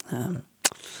can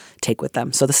take with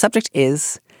them. So the subject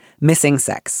is missing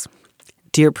sex.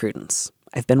 Dear Prudence,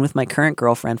 I've been with my current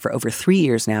girlfriend for over 3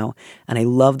 years now, and I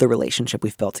love the relationship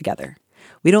we've built together.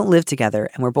 We don't live together,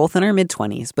 and we're both in our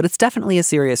mid-20s, but it's definitely a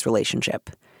serious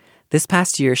relationship. This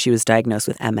past year, she was diagnosed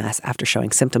with MS after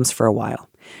showing symptoms for a while.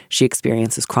 She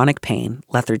experiences chronic pain,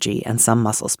 lethargy, and some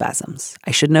muscle spasms.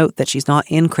 I should note that she's not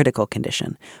in critical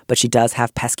condition, but she does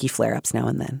have pesky flare-ups now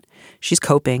and then. She's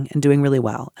coping and doing really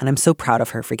well, and I'm so proud of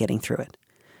her for getting through it.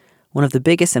 One of the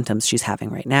biggest symptoms she's having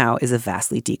right now is a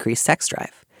vastly decreased sex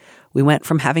drive. We went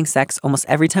from having sex almost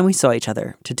every time we saw each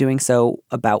other to doing so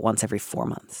about once every 4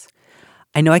 months.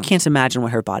 I know I can't imagine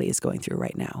what her body is going through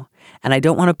right now, and I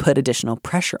don't want to put additional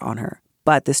pressure on her,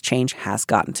 but this change has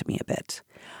gotten to me a bit.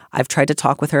 I've tried to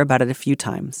talk with her about it a few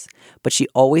times, but she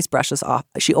always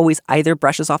either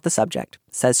brushes off the subject,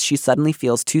 says she suddenly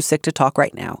feels too sick to talk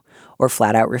right now, or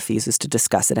flat out refuses to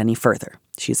discuss it any further.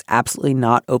 She's absolutely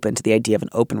not open to the idea of an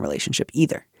open relationship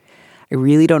either. I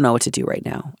really don't know what to do right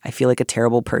now. I feel like a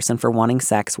terrible person for wanting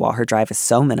sex while her drive is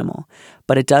so minimal,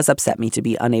 but it does upset me to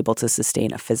be unable to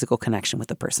sustain a physical connection with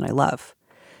the person I love.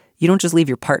 You don't just leave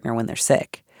your partner when they're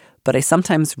sick, but I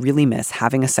sometimes really miss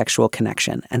having a sexual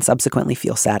connection and subsequently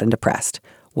feel sad and depressed.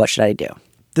 What should I do?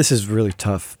 This is really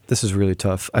tough.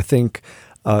 I think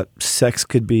sex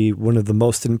could be one of the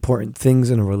most important things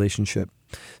in a relationship.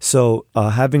 So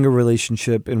having a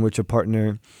relationship in which a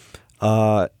partner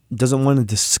doesn't want to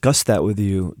discuss that with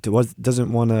you,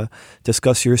 doesn't want to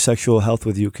discuss your sexual health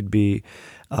with you could be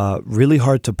really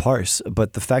hard to parse.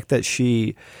 But the fact that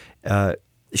she's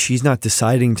not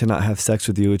deciding to not have sex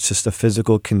with you, it's just a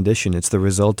physical condition. It's the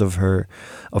result of her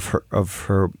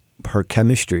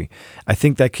chemistry. I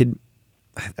think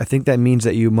that means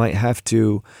that you might have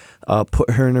to put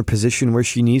her in a position where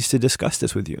she needs to discuss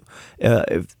this with you.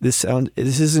 This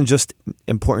isn't just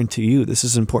important to you. This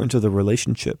is important to the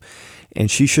relationship, and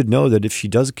she should know that if she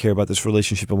does care about this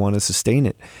relationship and want to sustain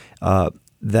it,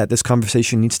 that this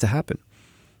conversation needs to happen.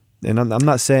 And I'm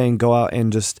not saying go out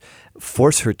and just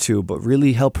force her to, but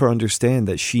really help her understand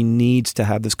that she needs to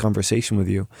have this conversation with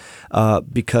you,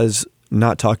 because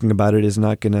not talking about it is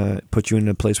not going to put you in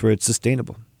a place where it's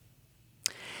sustainable.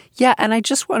 Yeah, and I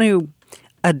just want to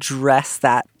address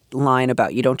that line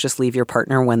about you don't just leave your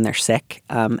partner when they're sick.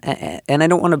 And I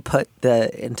don't want to put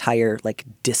the entire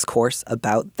discourse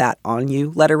about that on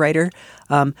you, letter writer.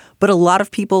 But a lot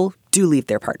of people do leave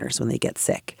their partners when they get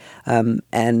sick.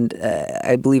 And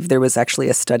I believe there was actually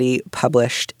a study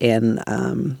published in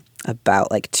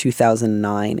about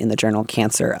 2009 in the journal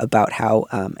Cancer about how,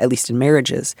 at least in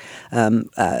marriages,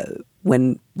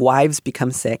 when wives become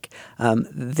sick,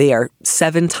 they are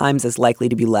 7 times as likely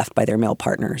to be left by their male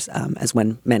partners as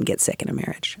when men get sick in a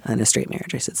marriage, in a straight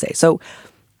marriage, I should say. So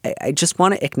I just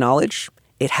want to acknowledge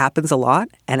it happens a lot,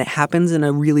 and it happens in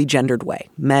a really gendered way.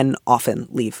 Men often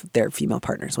leave their female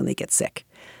partners when they get sick.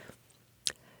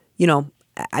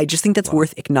 I just think that's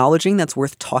worth acknowledging, that's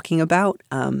worth talking about.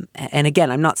 And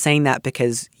again, I'm not saying that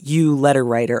because you, letter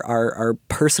writer, are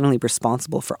personally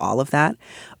responsible for all of that.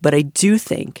 But I do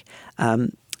think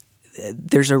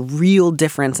there's a real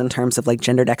difference in terms of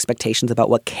gendered expectations about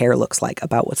what care looks like,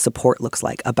 about what support looks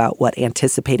like, about what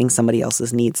anticipating somebody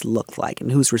else's needs look like,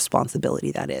 and whose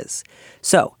responsibility that is.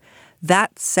 So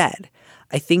that said,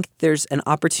 I think there's an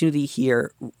opportunity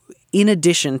here. In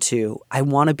addition to, I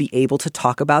want to be able to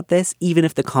talk about this, even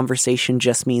if the conversation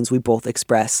just means we both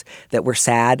express that we're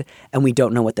sad and we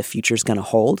don't know what the future is going to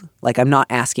hold. I'm not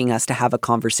asking us to have a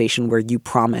conversation where you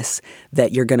promise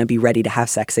that you're going to be ready to have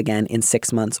sex again in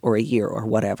 6 months or a year or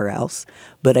whatever else.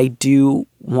 But I do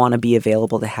want to be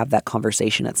available to have that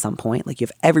conversation at some point. You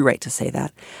have every right to say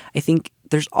that. I think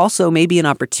there's also maybe an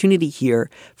opportunity here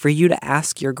for you to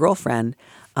ask your girlfriend,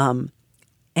 am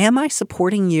I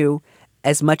supporting you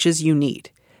as much as you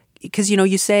need? Because,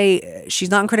 you say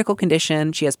she's not in critical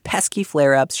condition. She has pesky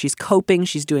flare-ups. She's coping.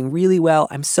 She's doing really well.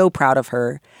 I'm so proud of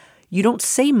her. You don't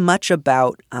say much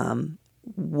about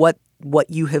what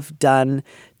you have done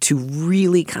to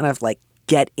really kind of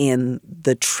get in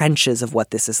the trenches of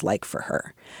what this is like for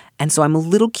her. And so I'm a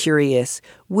little curious,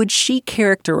 would she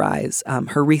characterize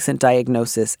her recent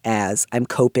diagnosis as, I'm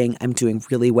coping, I'm doing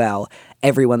really well,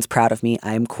 everyone's proud of me,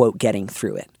 I'm, quote, getting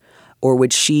through it? Or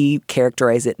would she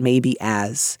characterize it maybe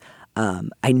as,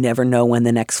 I never know when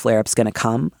the next flare-up's going to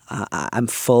come. I'm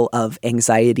full of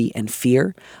anxiety and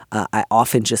fear. I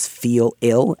often just feel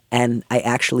ill, and I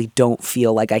actually don't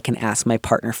feel like I can ask my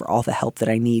partner for all the help that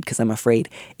I need because I'm afraid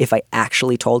if I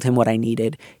actually told him what I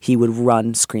needed, he would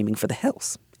run screaming for the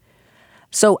hills.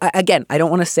 So again, I don't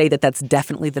want to say that that's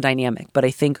definitely the dynamic, but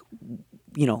I think,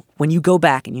 when you go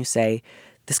back and you say,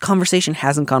 this conversation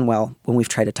hasn't gone well when we've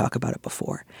tried to talk about it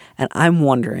before. And I'm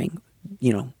wondering,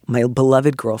 my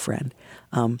beloved girlfriend,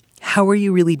 how are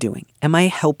you really doing? Am I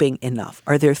helping enough?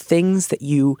 Are there things that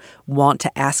you want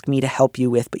to ask me to help you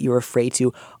with, but you're afraid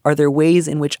to? Are there ways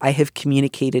in which I have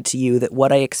communicated to you that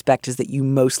what I expect is that you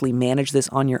mostly manage this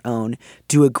on your own,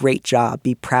 do a great job,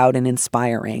 be proud and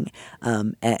inspiring,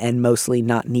 and mostly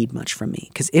not need much from me?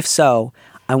 Because if so,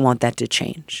 I want that to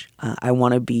change. I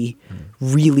want to be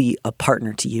really a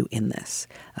partner to you in this.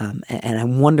 And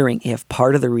I'm wondering if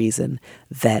part of the reason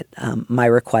that my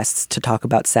requests to talk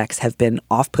about sex have been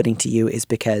off-putting to you is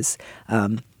because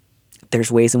there's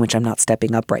ways in which I'm not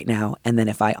stepping up right now. And then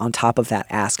if I, on top of that,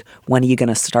 ask, when are you going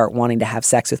to start wanting to have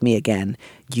sex with me again?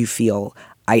 You feel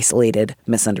isolated,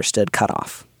 misunderstood, cut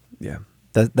off. Yeah,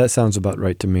 that sounds about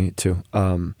right to me too.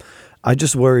 I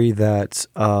just worry that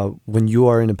when you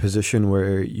are in a position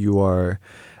where you are,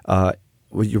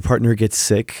 when your partner gets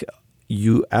sick,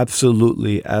 you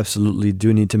absolutely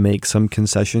do need to make some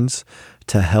concessions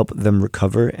to help them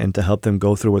recover and to help them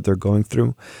go through what they're going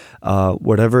through.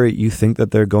 Whatever you think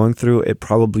that they're going through, it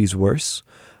probably is worse,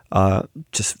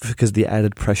 just because the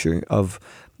added pressure of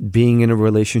being in a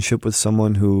relationship with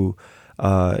someone who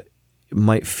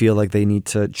might feel like they need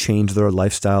to change their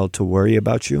lifestyle to worry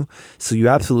about you. So you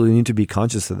absolutely need to be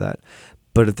conscious of that.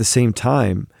 But at the same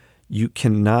time, you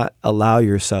cannot allow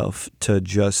yourself to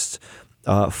just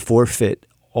forfeit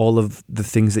all of the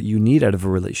things that you need out of a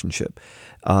relationship.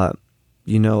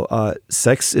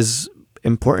 Sex is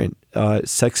important.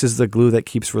 Sex is the glue that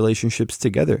keeps relationships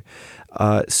together.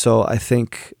 So I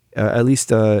think, at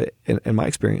least in my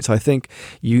experience, so I think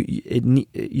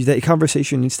that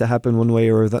conversation needs to happen one way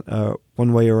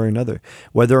or another.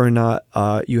 Whether or not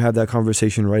you have that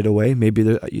conversation right away, maybe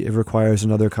it requires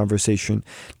another conversation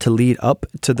to lead up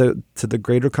to the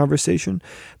greater conversation.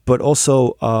 But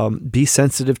also be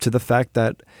sensitive to the fact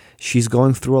that she's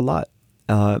going through a lot.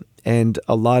 And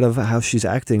a lot of how she's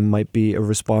acting might be a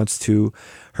response to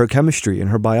her chemistry and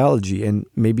her biology and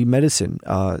maybe medicine.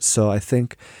 So I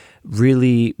think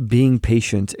really being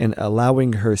patient and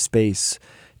allowing her space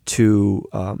to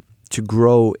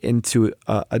grow into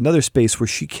another space where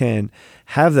she can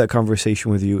have that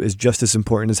conversation with you is just as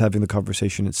important as having the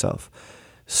conversation itself.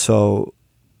 So,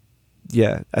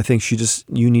 yeah, I think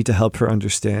you need to help her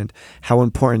understand how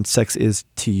important sex is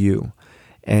to you,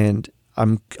 and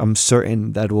I'm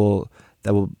certain that will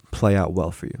play out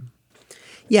well for you.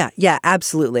 Yeah,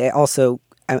 absolutely.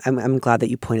 I'm glad that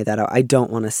you pointed that out. I don't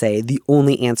want to say the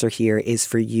only answer here is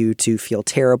for you to feel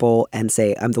terrible and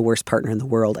say, I'm the worst partner in the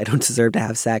world. I don't deserve to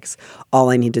have sex. All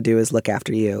I need to do is look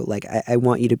after you. Like, I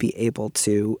want you to be able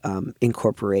to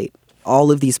incorporate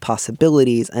all of these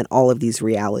possibilities and all of these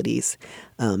realities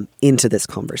into this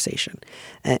conversation.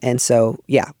 And so,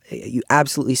 yeah, you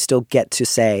absolutely still get to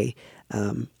say,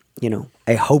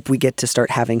 I hope we get to start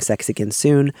having sex again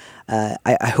soon.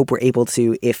 I hope we're able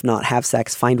to, if not have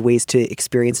sex, find ways to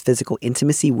experience physical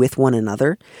intimacy with one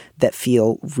another that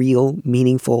feel real,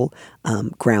 meaningful,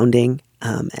 grounding,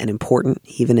 and important,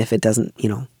 even if it doesn't,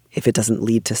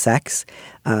 lead to sex.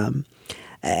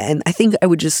 And I think I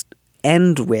would just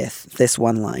end with this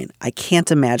one line. I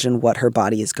can't imagine what her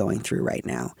body is going through right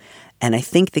now. And I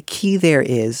think the key there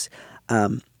is,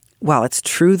 while it's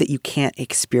true that you can't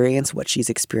experience what she's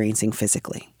experiencing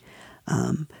physically,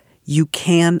 you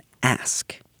can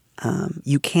ask.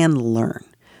 You can learn.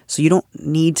 So you don't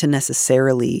need to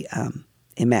necessarily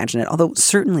imagine it. Although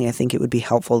certainly I think it would be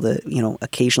helpful to,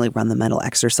 occasionally run the mental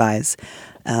exercise.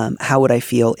 How would I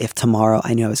feel if tomorrow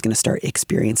I knew I was going to start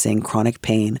experiencing chronic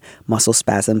pain, muscle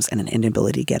spasms, and an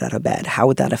inability to get out of bed? How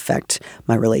would that affect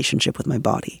my relationship with my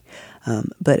body?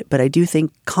 But I do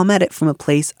think come at it from a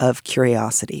place of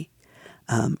curiosity.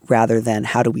 Rather than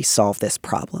how do we solve this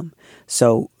problem.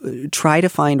 So try to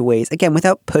find ways, again,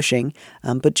 without pushing,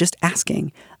 but just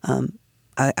asking.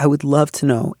 I would love to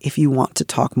know if you want to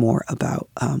talk more about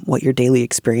what your daily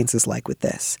experience is like with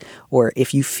this, or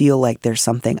if you feel like there's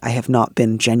something I have not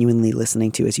been genuinely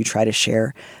listening to as you try to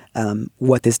share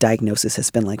what this diagnosis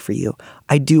has been like for you.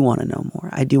 I do want to know more.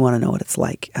 I do want to know what it's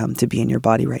like to be in your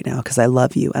body right now, because I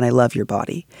love you and I love your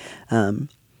body.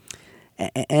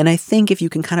 And I think if you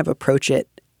can kind of approach it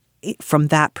from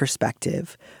that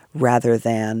perspective, rather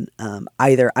than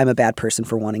either I'm a bad person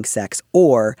for wanting sex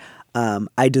or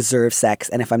I deserve sex,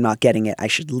 and if I'm not getting it, I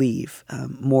should leave.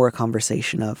 More a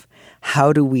conversation of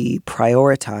how do we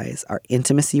prioritize our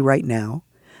intimacy right now?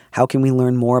 How can we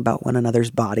learn more about one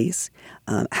another's bodies?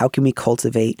 How can we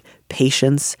cultivate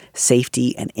patience,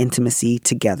 safety, and intimacy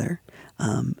together?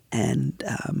 And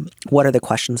what are the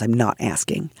questions I'm not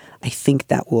asking? I think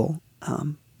that will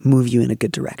move you in a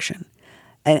good direction.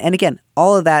 And again,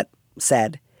 all of that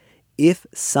said, if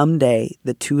someday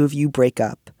the two of you break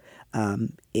up,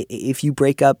 if you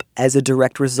break up as a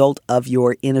direct result of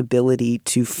your inability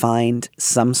to find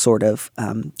some sort of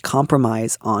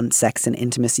compromise on sex and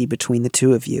intimacy between the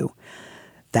two of you,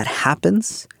 that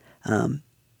happens.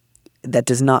 That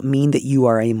does not mean that you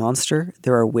are a monster.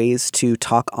 There are ways to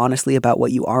talk honestly about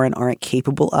what you are and aren't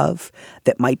capable of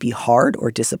that might be hard or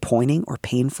disappointing or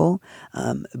painful.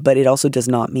 But it also does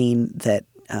not mean that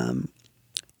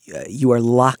you are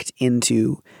locked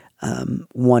into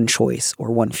one choice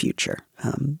or one future.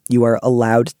 You are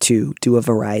allowed to do a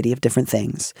variety of different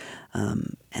things,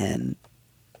 and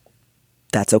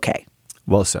that's okay.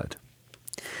 Well said.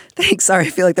 Thanks. Sorry, I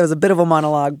feel like that was a bit of a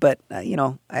monologue, but, I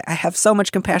have so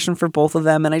much compassion for both of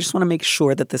them, and I just want to make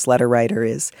sure that this letter writer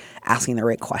is asking the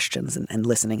right questions and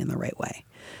listening in the right way.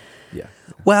 Yeah.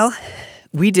 Well,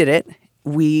 we did it.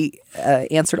 We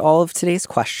answered all of today's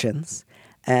questions.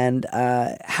 And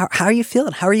how are you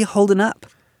feeling? How are you holding up?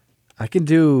 I can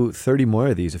do 30 more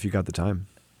of these if you got the time.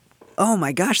 Oh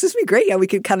my gosh, this would be great. Yeah, we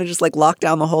could kind of just like lock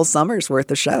down the whole summer's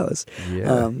worth of shows.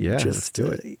 Yeah, let's do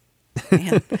it.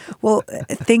 Man. Well,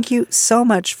 thank you so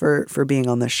much for being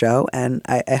on the show. And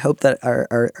I hope that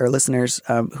our listeners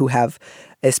who have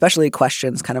especially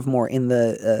questions kind of more in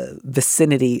the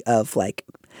vicinity of like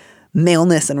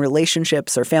maleness and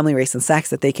relationships or family, race, and sex,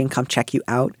 that they can come check you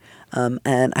out.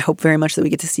 And I hope very much that we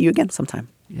get to see you again sometime.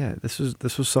 Yeah, this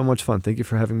was so much fun. Thank you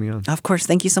for having me on. Of course.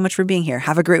 Thank you so much for being here.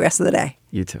 Have a great rest of the day.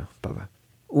 You too. Bye-bye.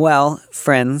 Well,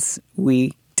 friends,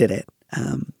 we did it.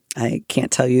 I can't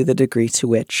tell you the degree to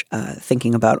which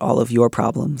thinking about all of your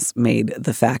problems made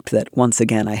the fact that once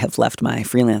again I have left my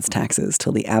freelance taxes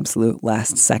till the absolute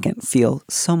last second feel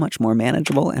so much more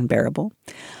manageable and bearable.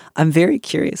 I'm very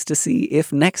curious to see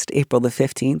if next April the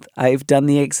 15th I've done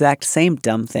the exact same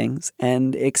dumb things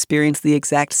and experienced the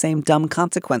exact same dumb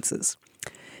consequences.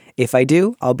 If I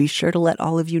do, I'll be sure to let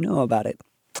all of you know about it.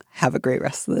 Have a great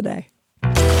rest of the day.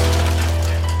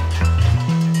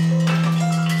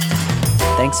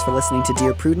 Thanks for listening to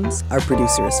Dear Prudence. Our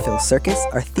producer is Phil Circus.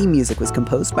 Our theme music was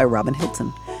composed by Robin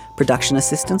Hilton. Production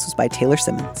assistance was by Taylor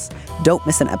Simmons. Don't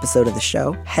miss an episode of the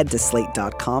show. Head to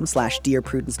slate.com/Dear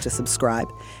Prudence to subscribe.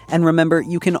 And remember,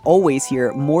 you can always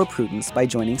hear more Prudence by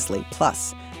joining Slate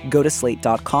Plus. Go to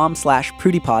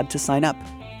slate.com/PrudyPod to sign up.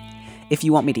 If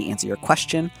you want me to answer your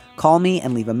question, call me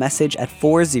and leave a message at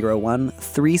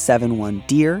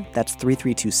 401-371-DEAR, that's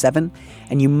 3327,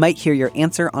 and you might hear your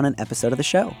answer on an episode of the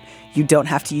show. You don't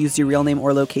have to use your real name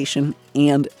or location,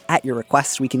 and at your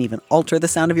request, we can even alter the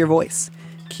sound of your voice.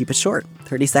 Keep it short,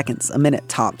 30 seconds, a minute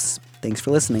tops. Thanks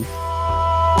for listening.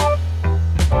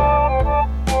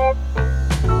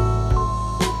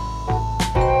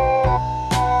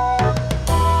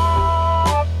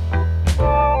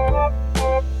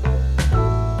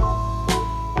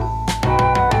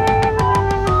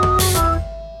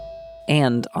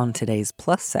 And on today's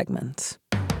Plus segment.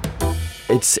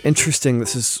 It's interesting.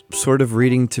 This is sort of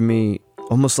reading to me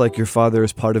almost like your father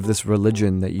is part of this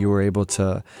religion that you were able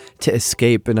to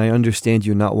escape. And I understand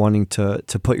you not wanting to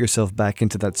put yourself back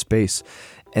into that space.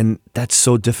 And that's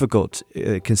so difficult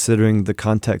considering the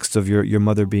context of your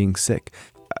mother being sick.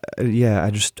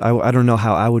 I don't know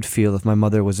how I would feel if my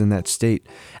mother was in that state.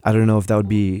 I don't know if that would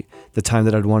be the time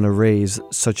that I'd want to raise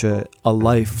such a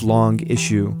lifelong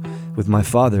issue with my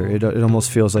father. It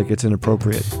almost feels like it's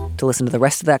inappropriate. To listen to the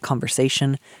rest of that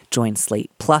conversation, join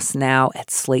Slate Plus now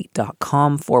at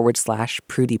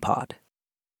slate.com/PrudyPod.